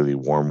unseasonably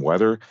warm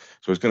weather.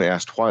 So I was going to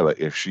ask Twyla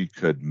if she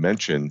could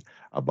mention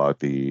about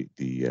the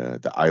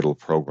EIDL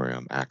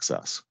program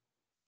access.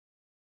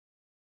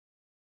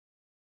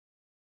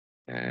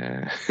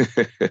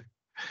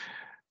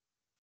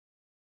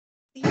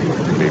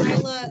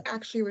 Twyla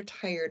actually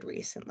retired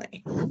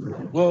recently.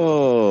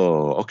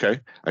 Whoa, okay.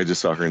 I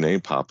just saw her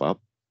name pop up.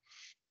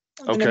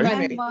 Okay.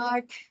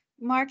 Hi,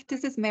 Mark,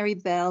 this is Mary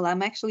Bell.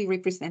 I'm actually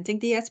representing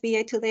the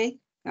SBA today.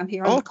 I'm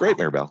here on Oh, the great, call.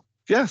 Mary Bell.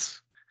 Yes.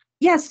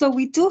 Yes, so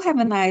we do have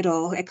an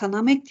EIDL,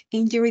 Economic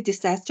Injury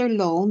Disaster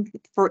Loan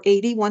for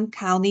 81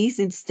 counties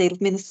in the state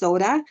of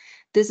Minnesota.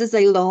 This is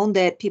a loan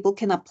that people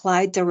can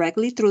apply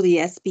directly through the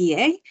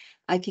SBA.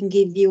 I can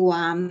give you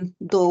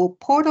the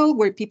portal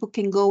where people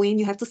can go in.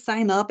 You have to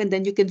sign up, and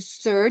then you can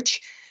search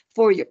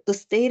for the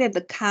state and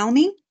the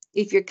county.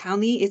 If your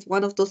county is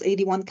one of those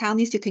 81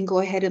 counties, you can go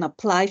ahead and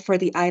apply for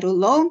the EIDL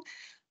loan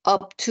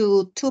up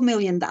to $2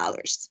 million.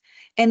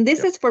 And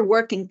this is for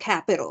working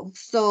capital.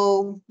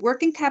 So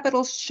working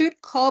capital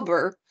should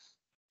cover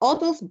all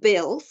those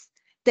bills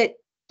that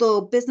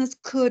the business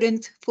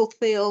couldn't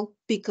fulfill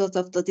because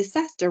of the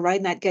disaster,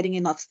 right? Not getting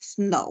enough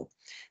snow.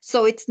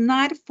 So it's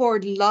not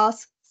for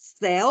lost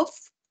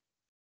sales.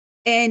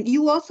 And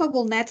you also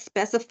will not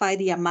specify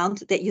the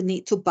amount that you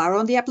need to borrow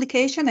on the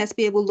application.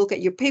 SBA will look at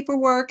your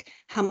paperwork,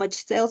 how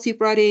much sales you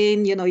brought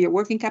in, your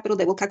working capital.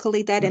 They will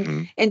calculate that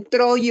and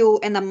throw you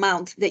an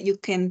amount that you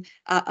can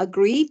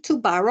agree to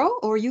borrow,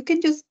 or you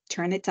can just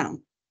turn it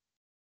down.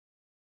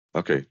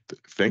 Okay.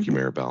 Thank you,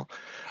 Mary Bell.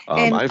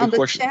 And I have on a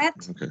question. The chat,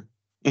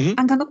 Okay.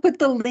 I'm going to put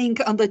the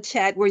link on the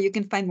chat where you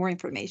can find more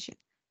information.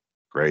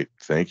 Great,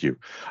 thank you.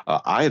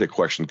 I had a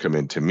question come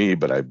in to me,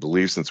 but I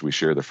believe since we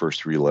share the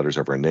first three letters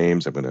of our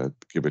names, I'm going to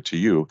give it to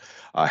you.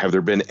 Have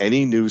there been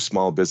any new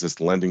small business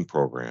lending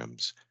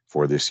programs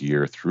for this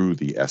year through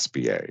the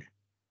SBA?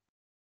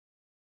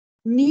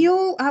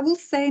 New, I will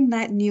say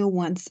not new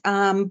ones,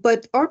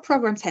 but our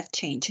programs have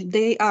changed.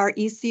 They are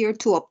easier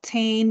to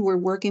obtain. We're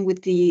working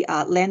with the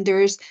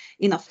lenders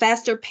in a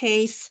faster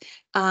pace.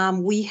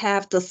 We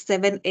have the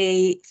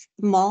 7A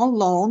small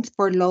loans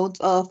for loans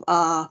of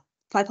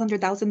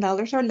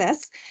 $500,000 or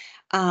less.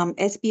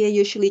 SBA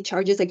usually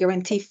charges a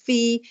guarantee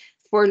fee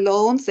for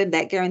loans, and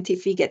that guarantee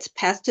fee gets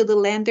passed to the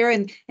lender,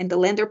 and the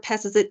lender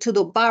passes it to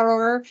the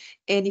borrower.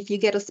 And if you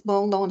get a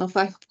small loan of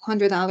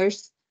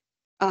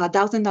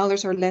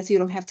 $500,000 or less, you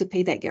don't have to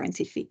pay that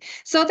guarantee fee.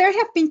 So there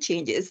have been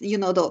changes.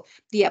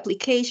 The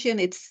application,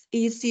 it's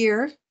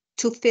easier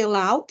to fill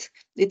out.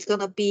 It's going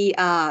to be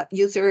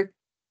user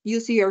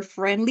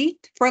friendly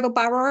for the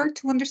borrower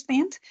to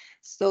understand.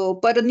 So,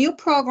 but a new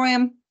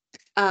program,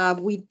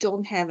 we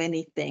don't have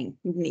anything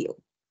new.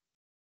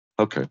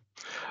 Okay.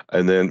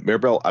 And then,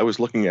 Maribel, I was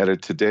looking at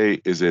it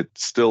today. Is it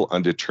still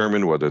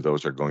undetermined whether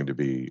those are going to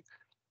be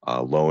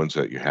loans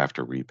that you have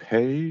to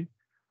repay?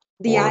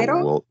 The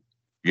EIDL?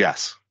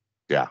 Yes.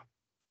 Yeah.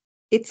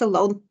 It's a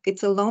loan.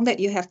 It's a loan that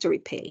you have to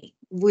repay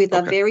with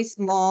a very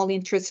small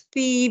interest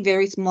fee,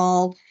 very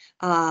small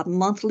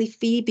monthly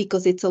fee,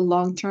 because it's a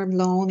long-term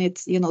loan.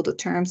 It's, the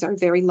terms are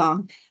very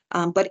long,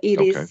 but it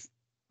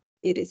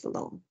is a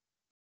loan.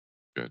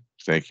 Good.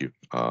 Thank you.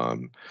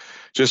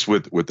 Just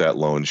with that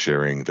loan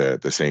sharing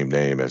the same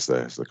name as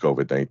the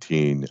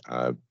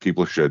COVID-19,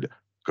 people should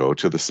go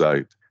to the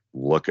site,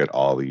 look at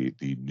all the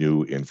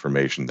new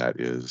information that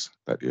is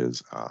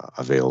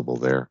available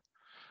there.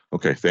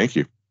 Okay, thank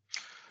you.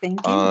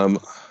 Thank you.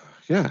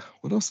 Yeah,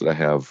 what else did I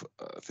have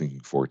thinking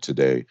for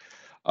today?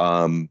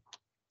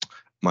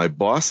 My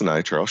boss and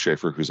I, Charles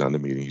Schaefer, who's on the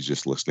meeting, he's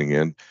just listening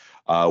in,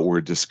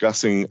 we're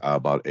discussing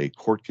about a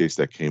court case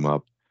that came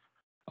up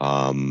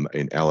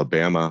in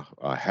Alabama,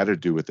 had to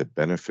do with the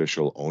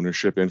beneficial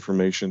ownership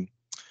information.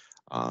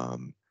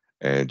 And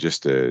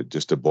just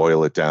to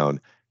boil it down,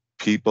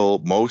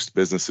 most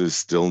businesses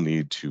still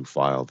need to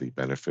file the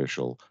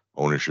beneficial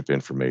ownership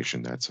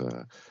information. That's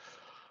a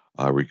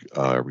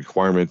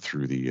requirement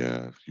through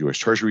the U.S.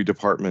 Treasury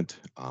Department.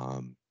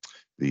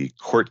 The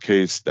court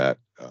case that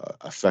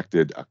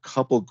affected a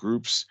couple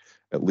groups,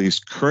 at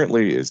least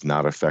currently, is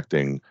not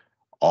affecting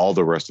all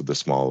the rest of the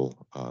small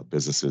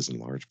businesses and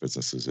large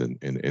businesses in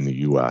the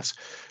U.S.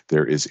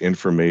 There is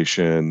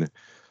information. Let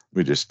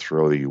me just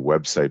throw the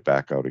website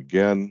back out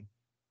again.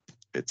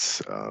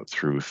 It's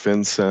through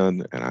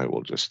FinCEN, and I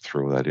will just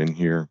throw that in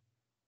here.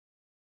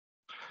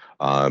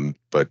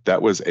 But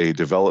that was a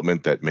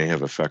development that may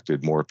have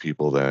affected more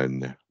people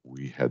than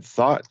we had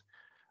thought.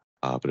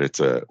 But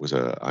it was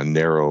a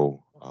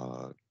narrow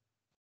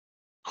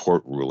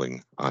court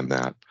ruling on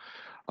that.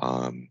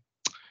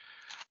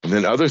 And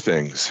then other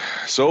things.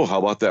 So how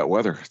about that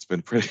weather? It's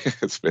been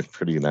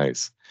pretty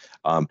nice.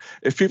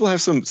 If people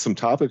have some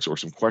topics or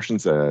some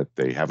questions that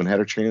they haven't had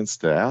a chance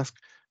to ask,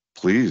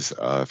 please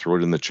throw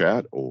it in the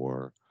chat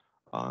or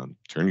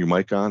turn your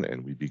mic on,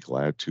 and we'd be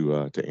glad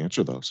to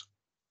answer those.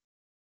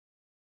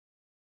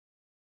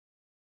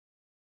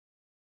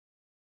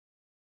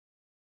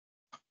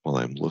 while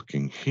I'm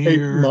looking Hey,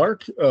 here.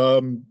 Mark,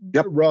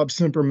 Yep. Rob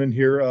Simperman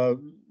here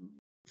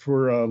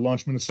for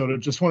Launch Minnesota.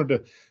 Just wanted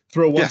to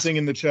throw one Yes. thing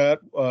in the chat,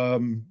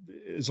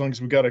 as long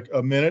as we got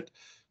a minute.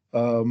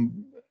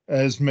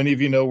 As many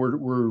of you know,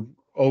 we're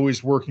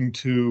always working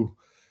to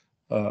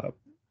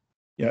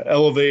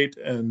elevate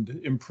and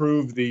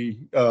improve the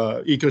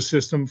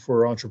ecosystem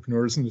for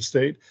entrepreneurs in the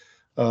state.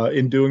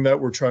 In doing that,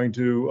 we're trying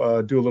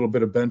to do a little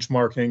bit of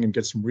benchmarking and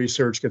get some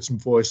research, get some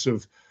voice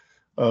of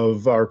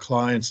our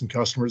clients and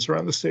customers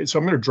around the state. So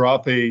I'm going to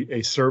drop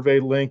a survey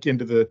link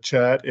into the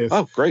chat.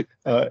 If Great.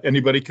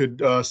 Anybody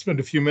could spend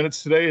a few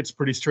minutes today, it's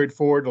pretty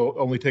straightforward. It'll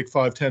only take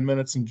 5-10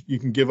 minutes, and you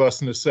can give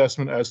us an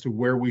assessment as to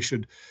where we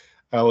should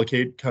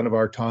allocate kind of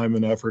our time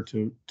and effort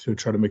to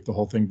try to make the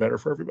whole thing better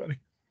for everybody.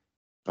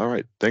 All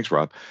right. Thanks,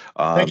 Rob.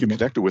 Thank you, Mark.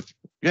 Connected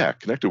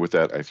with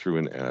that, I threw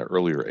in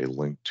earlier a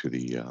link to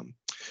the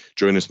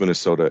Join Us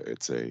Minnesota.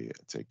 It's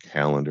a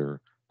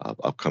calendar of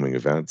upcoming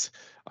events.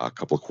 A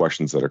couple of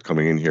questions that are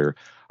coming in here.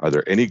 Are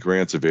there any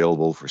grants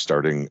available for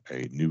starting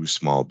a new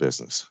small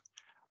business?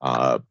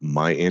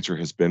 My answer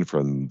has been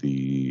from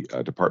the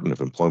Department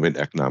of Employment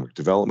and Economic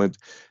Development.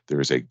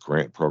 There is a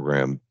grant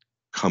program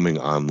coming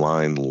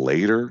online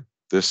later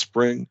this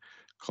spring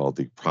called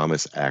the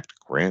Promise Act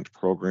Grant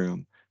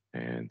Program,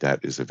 and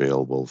that is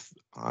available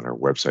on our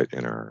website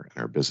in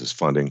our business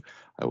funding.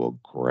 I will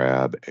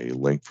grab a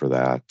link for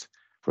that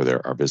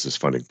for our business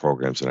funding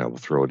programs, and I will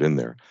throw it in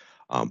there.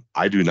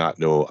 I do not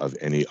know of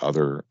any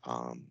other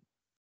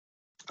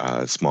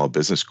small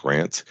business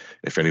grants.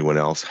 If anyone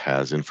else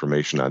has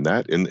information on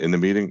that in the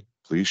meeting,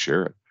 please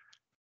share it.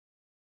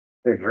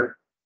 Hey, Greg.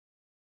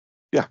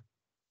 Yeah.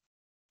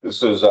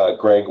 This is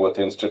Greg with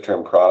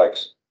Instatrim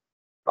Products.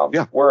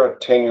 Yeah. We're a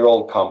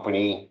 10-year-old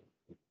company,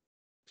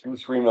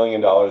 $2-3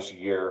 million a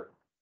year.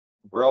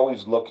 We're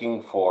always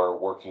looking for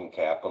working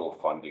capital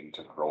funding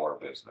to grow our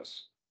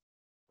business.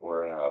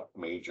 We're in a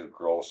major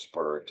growth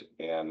spurt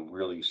and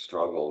really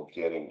struggle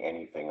getting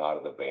anything out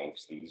of the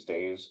banks these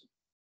days.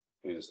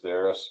 Is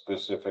there a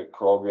specific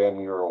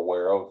program you're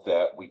aware of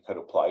that we could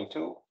apply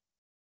to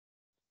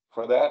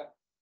for that?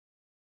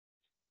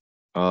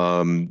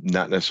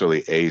 Not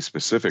necessarily a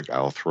specific.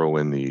 I'll throw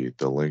in the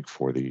link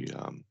for the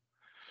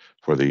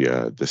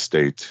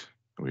state.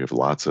 We have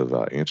lots of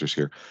answers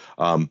here.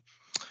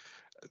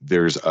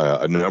 There's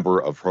a number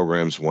of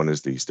programs. One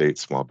is the state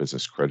small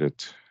business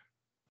credit.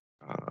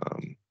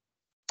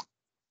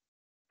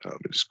 Let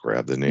me just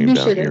grab the name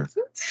down here.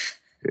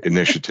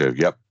 Initiative.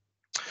 Yep.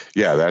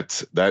 Yeah,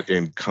 that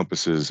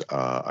encompasses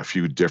a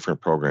few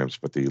different programs,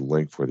 but the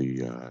link for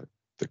the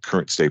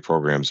current state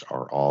programs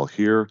are all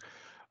here.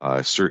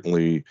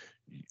 Certainly,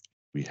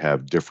 we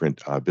have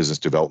different business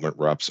development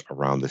reps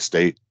around the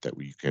state that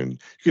you can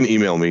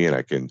email me, and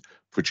I can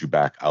put you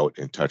back out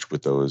in touch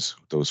with those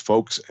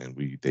folks,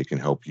 and they can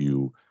help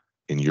you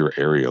in your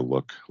area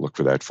look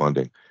for that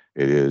funding.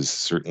 It is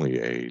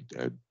certainly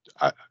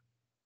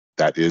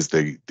that is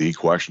the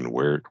question,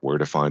 where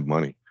to find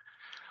money.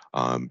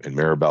 And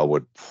Maribel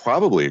would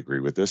probably agree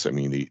with this. I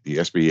mean, the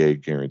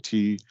SBA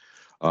guarantee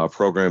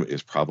program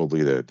is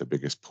probably the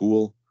biggest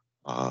pool,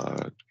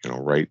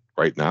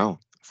 right now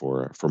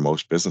for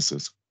most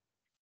businesses.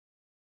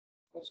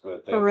 That's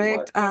good.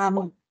 Correct.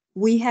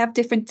 We have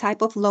different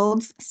type of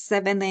loans.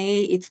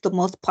 7A, it's the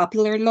most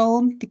popular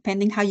loan.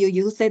 Depending how you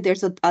use it,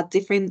 there's a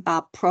different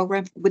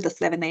program with the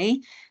 7A.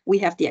 We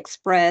have the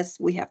Express,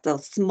 we have the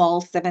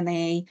small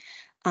 7A.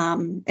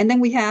 And then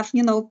we have,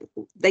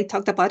 they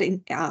talked about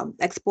in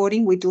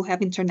exporting. We do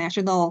have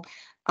international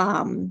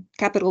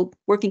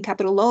working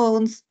capital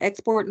loans,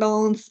 export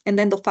loans, and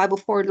then the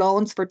 504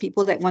 loans for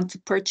people that want to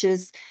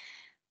purchase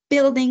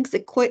buildings,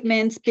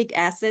 equipment, big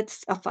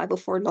assets. A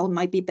 504 loan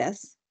might be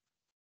best.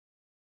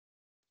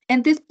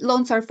 And these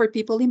loans are for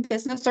people in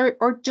business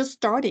or just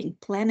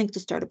planning to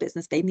start a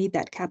business. They need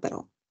that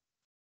capital.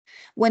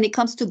 When it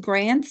comes to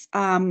grants,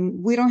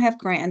 we don't have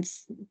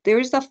grants. There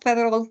is a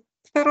federal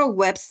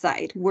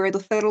website where the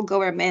federal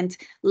government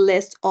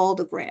lists all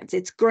the grants.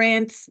 It's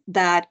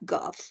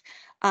grants.gov.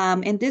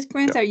 And these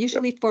grants are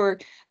usually for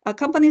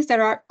companies that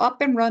are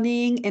up and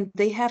running and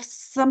they have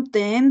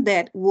something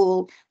that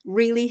will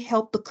really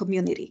help the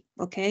community.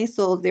 Okay,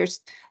 so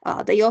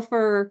they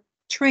offer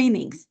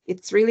trainings.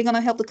 It's really going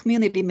to help the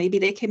community. Maybe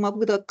they came up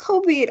with a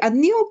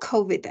new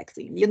COVID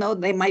vaccine.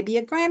 They might be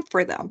a grant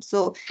for them.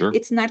 So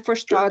It's not for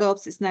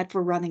startups. It's not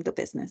for running the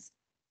business.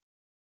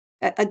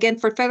 Again,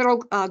 for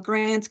federal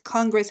grants,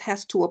 Congress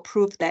has to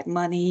approve that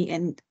money,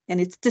 and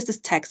this is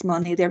tax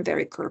money. They're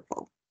very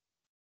careful.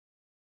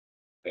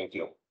 Thank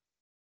you.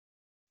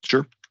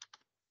 Sure.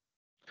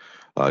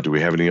 Do we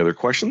have any other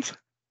questions?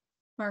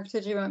 Mark,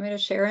 did you want me to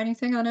share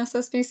anything on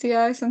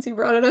SSBCI since you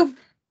brought it up?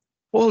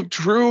 Well,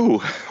 Drew,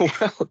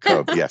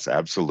 welcome. Yes,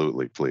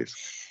 absolutely, please.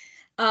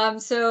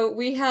 So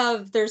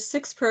there's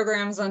 6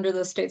 programs under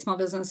the State Small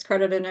Business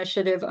Credit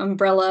Initiative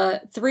umbrella.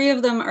 3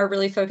 of them are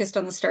really focused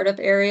on the startup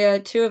area.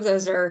 2 of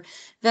those are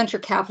venture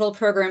capital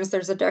programs.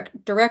 There's a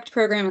direct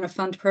program and a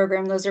fund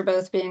program. Those are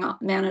both being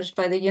managed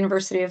by the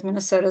University of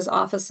Minnesota's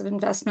Office of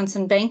Investments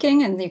and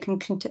Banking, and you can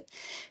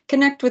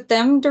connect with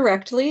them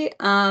directly.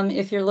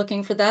 If you're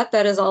looking for that,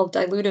 that is all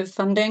dilutive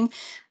funding.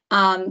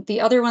 The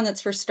other one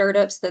that's for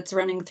startups that's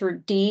running through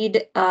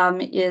DEED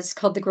is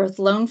called the Growth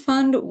Loan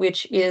Fund,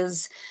 which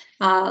is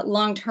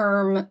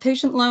long-term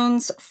patient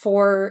loans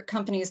for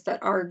companies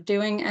that are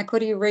doing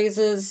equity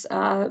raises.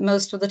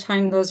 Most of the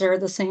time, those are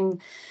the same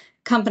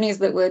companies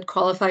that would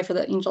qualify for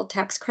the Angel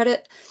Tax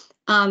Credit.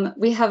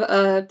 We have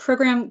a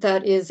program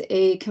that is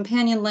a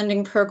companion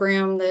lending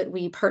program that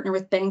we partner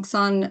with banks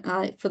on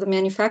for the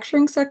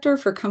manufacturing sector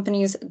for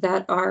companies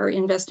that are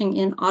investing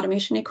in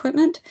automation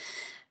equipment.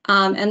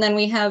 And then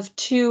we have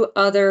 2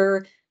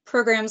 other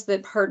programs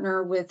that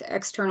partner with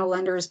external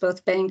lenders,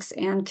 both banks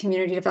and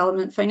community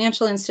development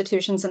financial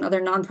institutions and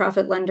other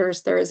nonprofit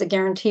lenders. There is a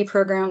guarantee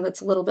program that's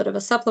a little bit of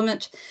a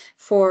supplement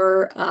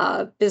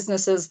for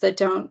businesses that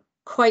don't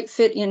quite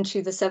fit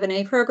into the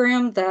 7A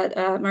program that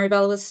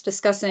Maribel was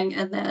discussing,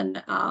 and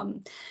then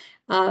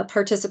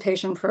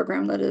participation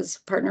program that is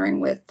partnering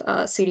with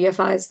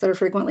CDFIs that are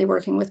frequently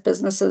working with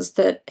businesses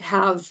that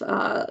have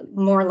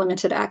more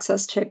limited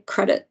access to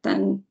credit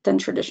than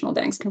traditional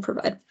banks can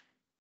provide.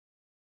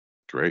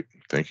 Great.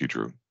 Thank you,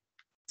 Drew.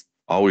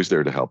 Always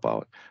there to help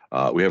out.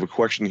 We have a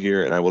question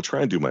here, and I will try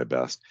and do my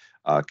best.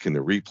 Can the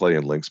replay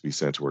and links be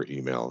sent to our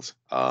emails?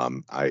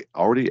 I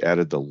already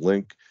added the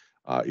link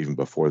even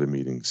before the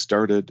meeting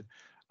started.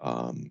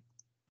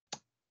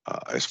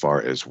 As far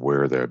as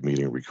where the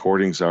meeting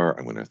recordings are,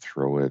 I'm going to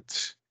throw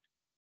it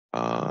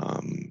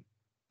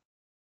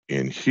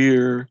in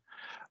here.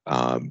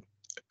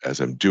 As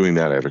I'm doing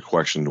that, I have a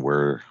question: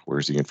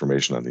 where's the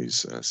information on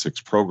these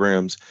 6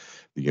 programs?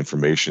 The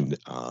information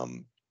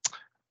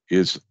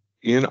is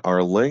in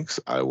our links.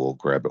 I will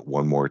grab it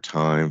one more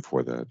time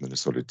for the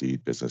Minnesota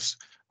DEED Business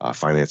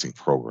Financing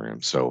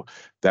Program. So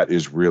that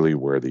is really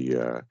where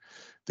the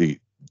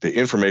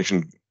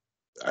information.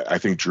 I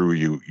think, Drew,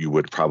 you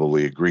would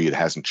probably agree it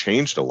hasn't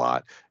changed a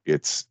lot.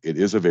 It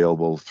is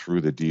available through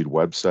the DEED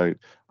website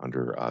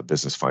under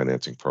business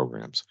financing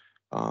programs.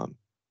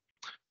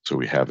 So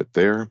we have it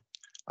there.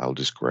 I'll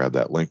just grab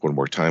that link one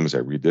more time as I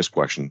read this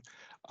question.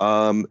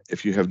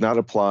 If you have not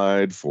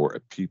applied for a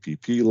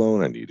PPP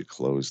loan, I need to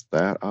close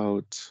that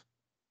out.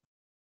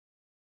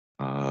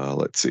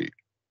 Let's see.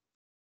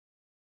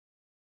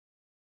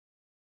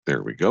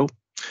 There we go.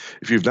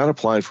 If you've not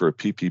applied for a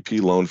PPP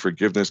loan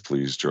forgiveness,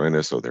 please join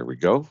us. Oh, there we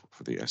go,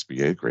 for the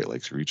SBA Great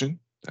Lakes region.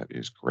 That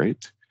is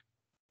great.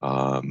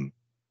 And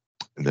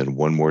then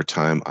one more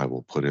time, I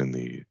will put in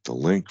the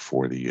link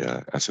for the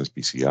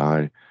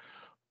SSBCI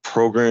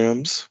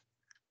programs.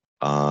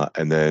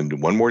 And then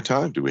one more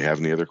time, do we have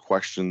any other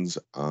questions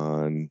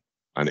on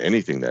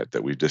anything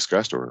that we've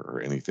discussed or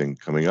anything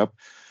coming up?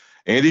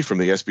 Andy, from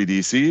the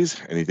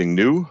SBDCs, anything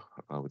new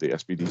with the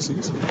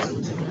SBDCs?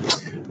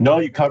 No,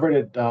 you covered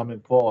it in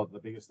full. The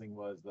biggest thing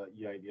was the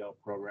EIDL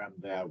program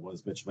that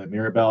was mentioned by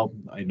Maribel.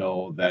 I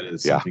know that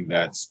is something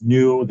that's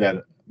new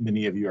that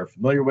many of you are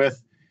familiar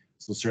with.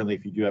 So certainly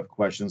if you do have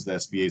questions, the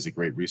SBA is a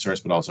great resource,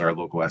 but also our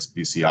local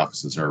SBC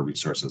offices are a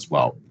resource as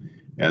well.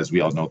 As we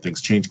all know, things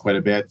change quite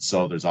a bit,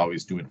 so there's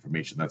always new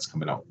information that's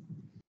coming out.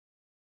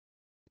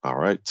 All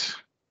right.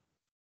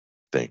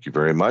 Thank you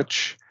very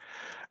much.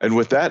 And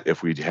with that,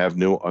 if we have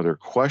no other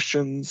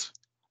questions,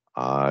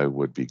 I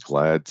would be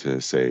glad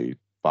to say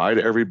bye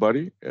to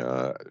everybody.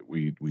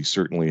 We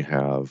certainly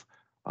have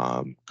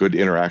good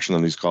interaction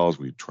on these calls.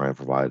 We try and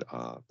provide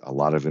a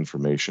lot of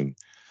information.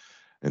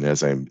 And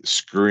as I'm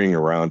scurrying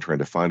around trying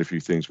to find a few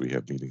things, we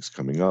have meetings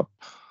coming up.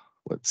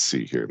 Let's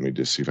see here. Let me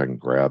just see if I can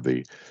grab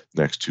the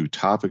next 2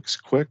 topics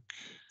quick.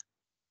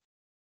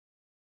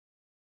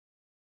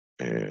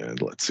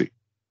 And let's see.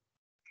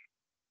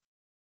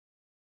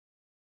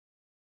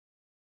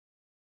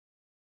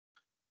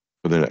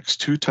 For the next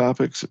 2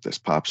 topics, if this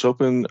pops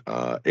open,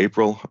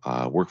 April,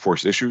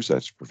 workforce issues,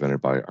 that's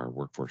presented by our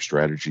workforce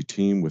strategy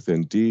team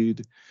within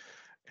DEED.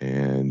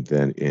 And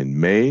then in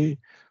May,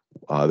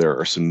 there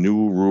are some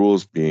new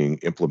rules being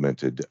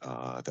implemented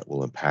that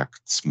will impact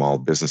small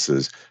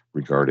businesses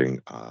regarding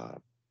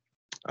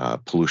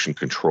pollution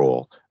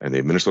control. And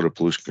the Minnesota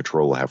Pollution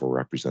Control will have a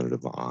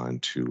representative on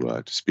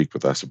to speak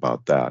with us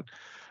about that.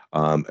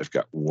 I've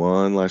got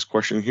one last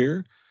question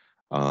here.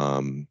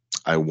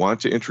 I want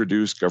to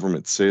introduce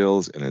government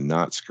sales in a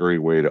not scary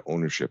way to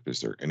ownership. Is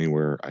there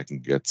anywhere I can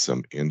get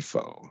some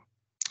info?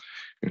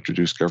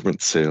 Introduce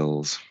government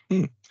sales.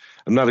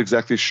 I'm not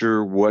exactly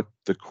sure what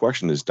the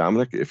question is.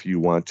 Dominic, if you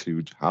want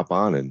to hop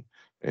on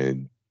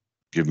and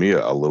give me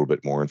a little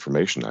bit more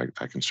information,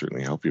 I can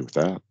certainly help you with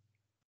that.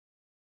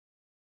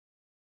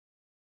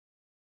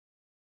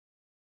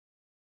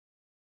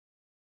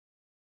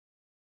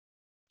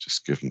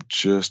 Just give him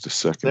just a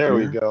second. There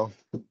here. we go.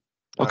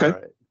 Okay. All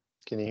right.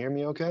 Can you hear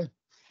me okay?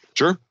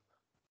 Sure.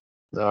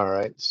 All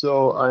right.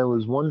 So I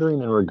was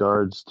wondering in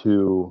regards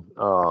to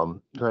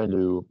trying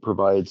to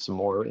provide some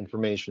more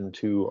information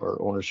to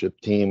our ownership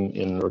team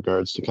in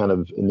regards to kind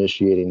of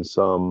initiating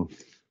some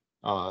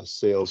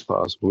sales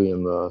possibly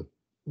in the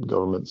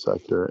government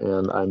sector.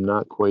 And I'm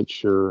not quite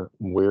sure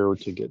where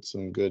to get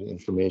some good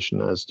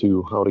information as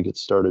to how to get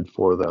started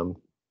for them.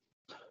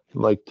 I'd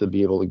like to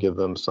be able to give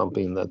them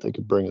something that they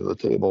could bring to the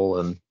table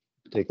and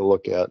take a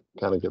look at,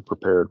 kind of get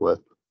prepared with.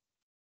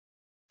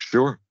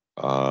 Sure.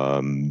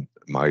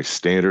 My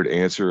standard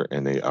answer,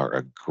 and they are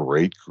a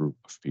great group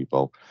of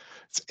people,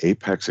 it's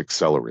Apex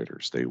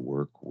Accelerators. They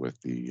work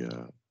with the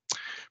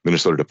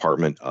Minnesota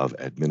Department of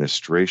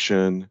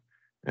Administration,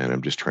 and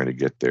I'm just trying to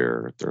get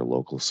their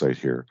local site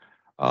here.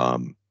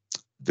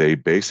 They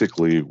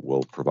basically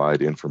will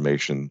provide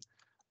information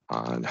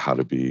on how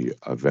to be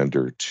a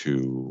vendor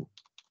to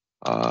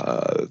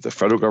the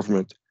federal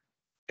government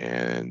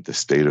and the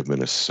state of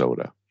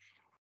Minnesota.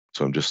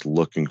 So I'm just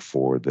looking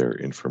for their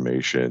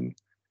information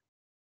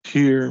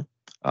here.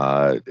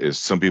 As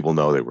some people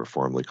know, they were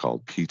formerly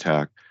called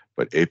PTAC,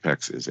 but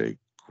Apex is a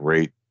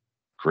great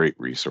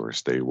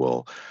resource. They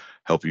will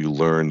help you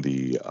learn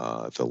the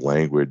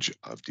language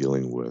of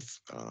dealing with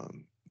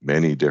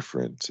many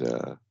different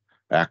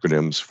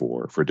acronyms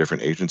for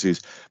different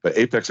agencies. But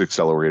Apex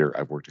Accelerator,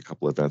 I've worked a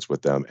couple of events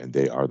with them, and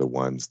they are the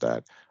ones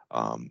that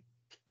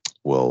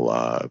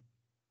will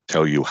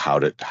tell you how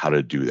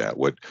to do that.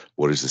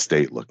 What is the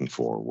state looking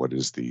for? What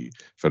is the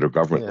federal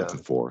government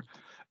looking for?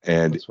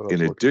 And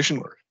in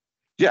addition,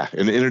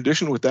 in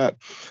addition with that,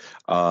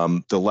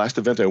 the last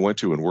event I went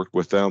to and worked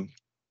with them,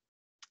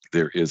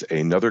 there is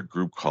another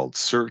group called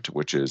CERT,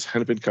 which is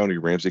Hennepin County,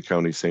 Ramsey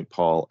County, St.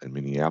 Paul, and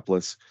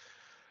Minneapolis.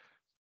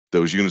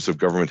 Those units of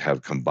government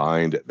have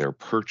combined their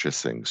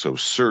purchasing. So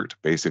CERT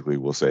basically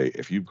will say,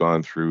 if you've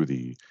gone through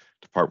the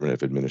Department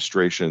of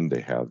Administration,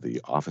 they have the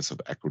Office of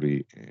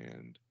Equity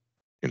and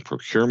in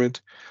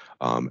Procurement.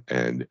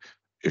 And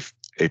if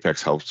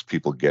Apex helps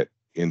people get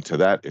into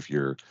that, if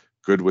you're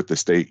good with the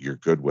state, you're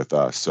good with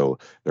us. So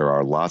there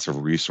are lots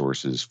of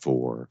resources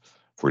for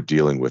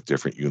dealing with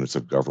different units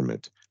of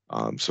government.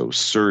 So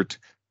CERT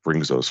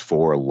brings those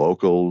 4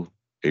 local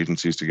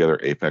agencies together.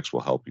 Apex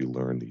will help you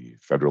learn the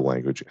federal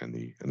language and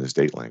the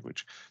state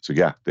language. So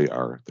yeah,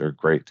 they're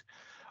great.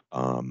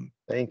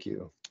 Thank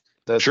you.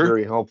 That's sure.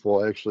 Very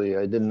helpful. Actually,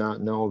 I did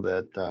not know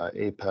that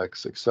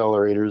Apex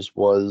Accelerators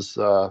was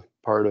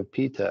part of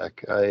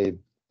PTAC. I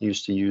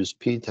used to use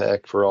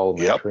PTAC for all of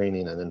my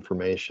training and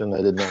information.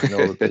 I did not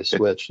know that they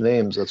switched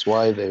names. That's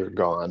why they're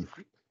gone.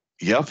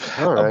 Yep.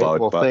 All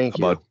right. Thank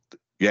you.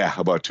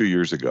 About 2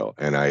 years ago.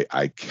 And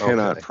I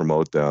cannot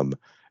promote them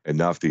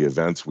enough. The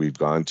events we've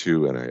gone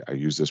to, and I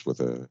use this with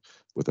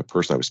a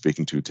person I was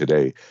speaking to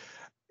today.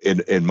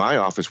 In my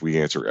office,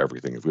 we answer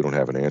everything. If we don't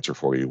have an answer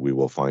for you, we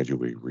will find you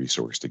a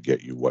resource to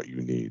get you what you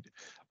need.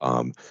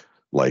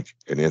 Like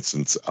an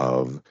instance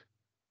of a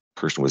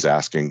person was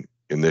asking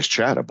in this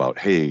chat about,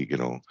 hey,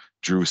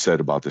 Drew said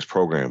about this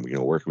program,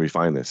 where can we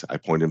find this? I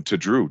point him to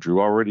Drew. Drew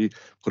already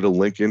put a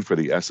link in for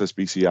the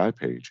SSBCI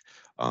page.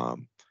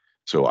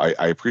 So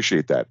I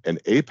appreciate that. And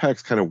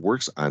Apex kind of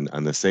works on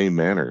the same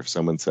manner. If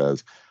someone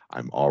says,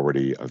 I'm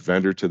already a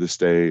vendor to the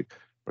state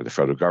or the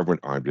federal government,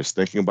 or I'm just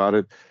thinking about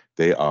it,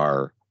 they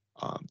are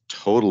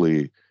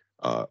totally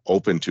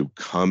open to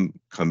come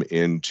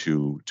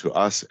into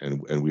us,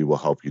 and we will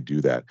help you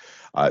do that.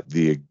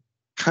 The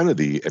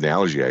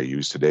analogy I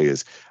use today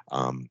is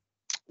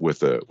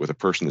with a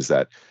person is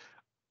that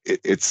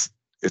it's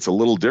a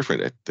little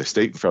different. The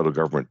state and federal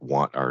government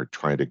are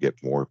trying to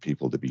get more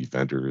people to be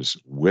vendors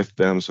with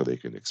them so they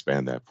can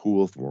expand that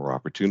pool for more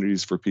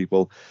opportunities for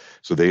people.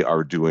 So they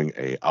are doing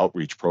a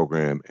outreach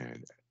program,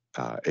 and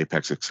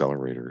Apex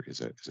Accelerator is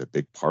a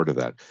big part of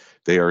that.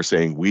 They are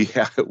saying, we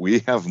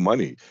have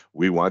money.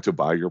 We want to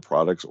buy your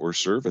products or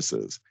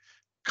services.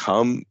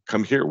 Come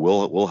here.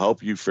 We'll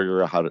help you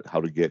figure out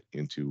how to get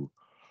into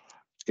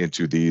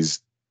these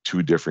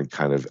 2 different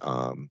kind of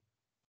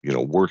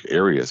work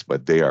areas,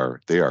 but they are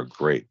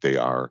great. They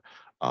are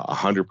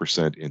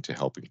 100% into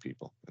helping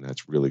people, and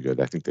that's really good.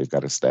 I think they've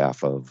got a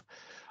staff of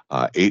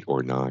 8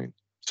 or 9.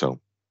 So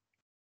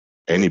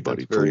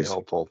anybody, that's very please.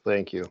 helpful.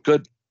 Thank you.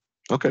 Good.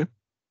 Okay.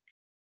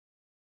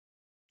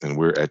 And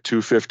we're at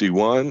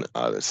 2:51.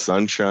 The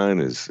sunshine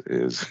is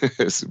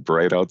is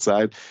bright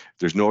outside. If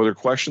there's no other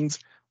questions,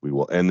 we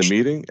will end the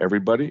meeting.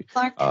 Everybody.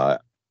 Mark?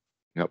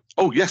 Yep.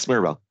 Oh yes,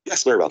 Maribel.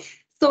 Yes, Maribel.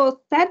 So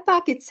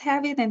SADBOC is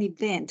having an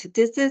event.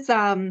 This is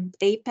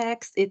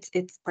Apex.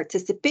 It's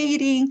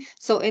participating.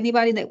 So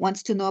anybody that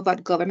wants to know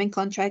about government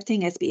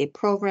contracting, SBA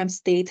programs,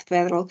 state,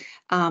 federal,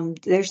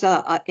 there's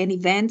an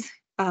event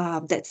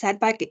that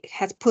SADBOC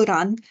has put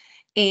on,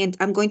 and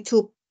I'm going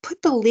to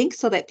put the link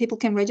so that people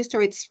can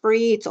register. It's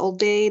free. It's all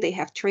day. They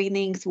have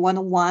trainings,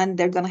 one-on-one.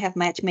 They're going to have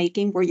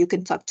matchmaking where you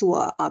can talk to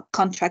a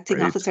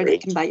contracting officer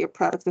that can buy your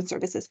products and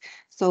services.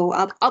 So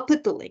I'll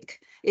put the link.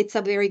 It's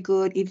a very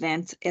good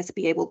event.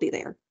 SBA will be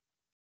there.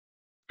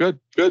 Good.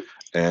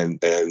 And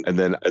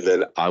then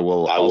I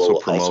will also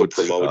promote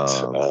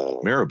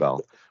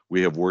Maribel.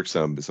 we have worked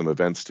some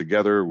events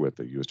together with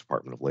the U.S.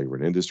 Department of Labor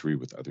and Industry,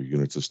 with other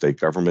units of state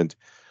government.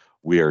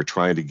 We are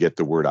trying to get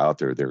the word out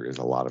there. There is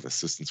a lot of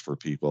assistance for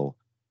people.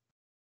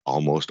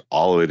 Almost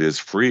all of it is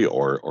free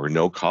or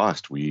no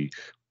cost.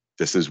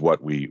 This is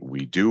what we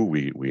do.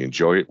 We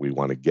enjoy it. We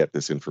want to get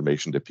this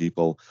information to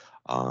people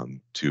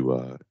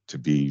to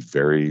be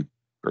very,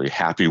 very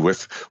happy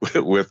with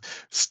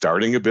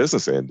starting a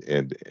business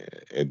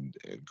and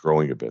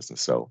growing a business.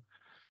 So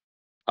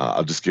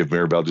I'll just give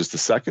Maribel just a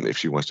second if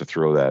she wants to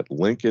throw that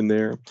link in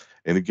there.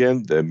 And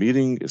again, the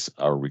meetings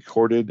are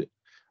recorded.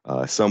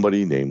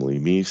 Somebody, namely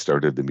me,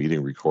 started the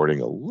meeting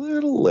recording a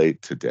little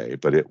late today,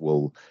 but it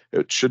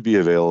should be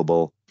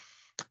available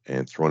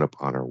and thrown up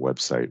on our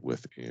website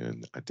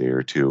within a day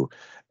or two.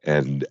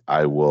 And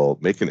I will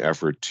make an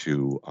effort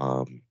to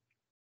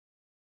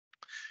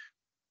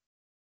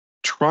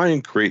try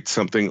and create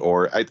something,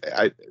 or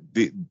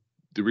the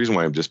reason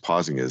why I'm just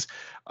pausing is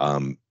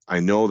I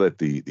know that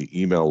the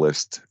email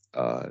list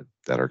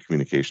that our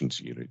communications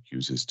unit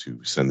uses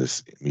to send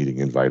this meeting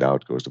invite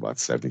out goes to about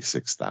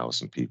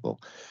 76,000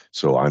 people.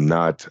 So I'm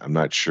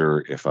not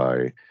sure if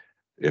I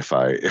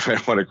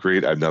want to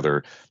create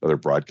another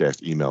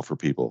broadcast email for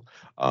people.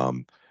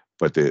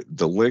 But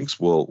the links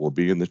will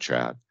be in the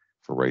chat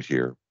for right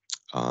here.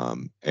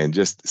 And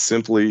just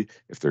simply,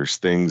 if there's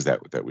things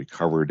that we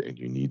covered and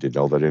you need to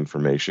know that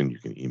information, you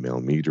can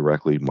email me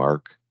directly,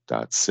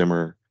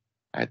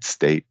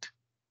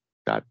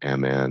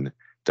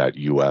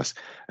 mark.simmer@state.mn.us,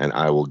 and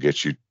I will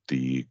get you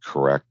the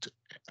correct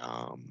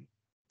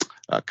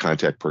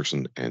contact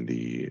person and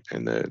the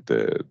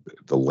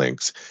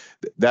links.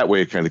 That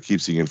way, it kind of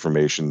keeps the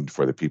information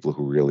for the people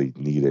who really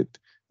need it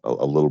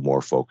a little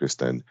more focused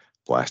than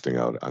blasting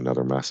out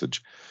another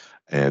message.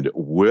 And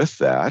with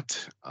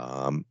that,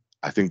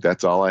 I think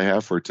that's all I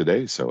have for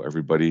today. So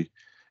everybody,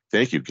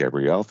 thank you,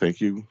 Gabrielle.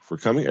 Thank you for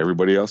coming.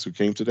 Everybody else who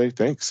came today,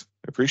 thanks.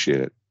 I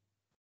appreciate it.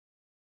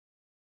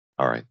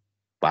 All right.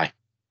 Bye.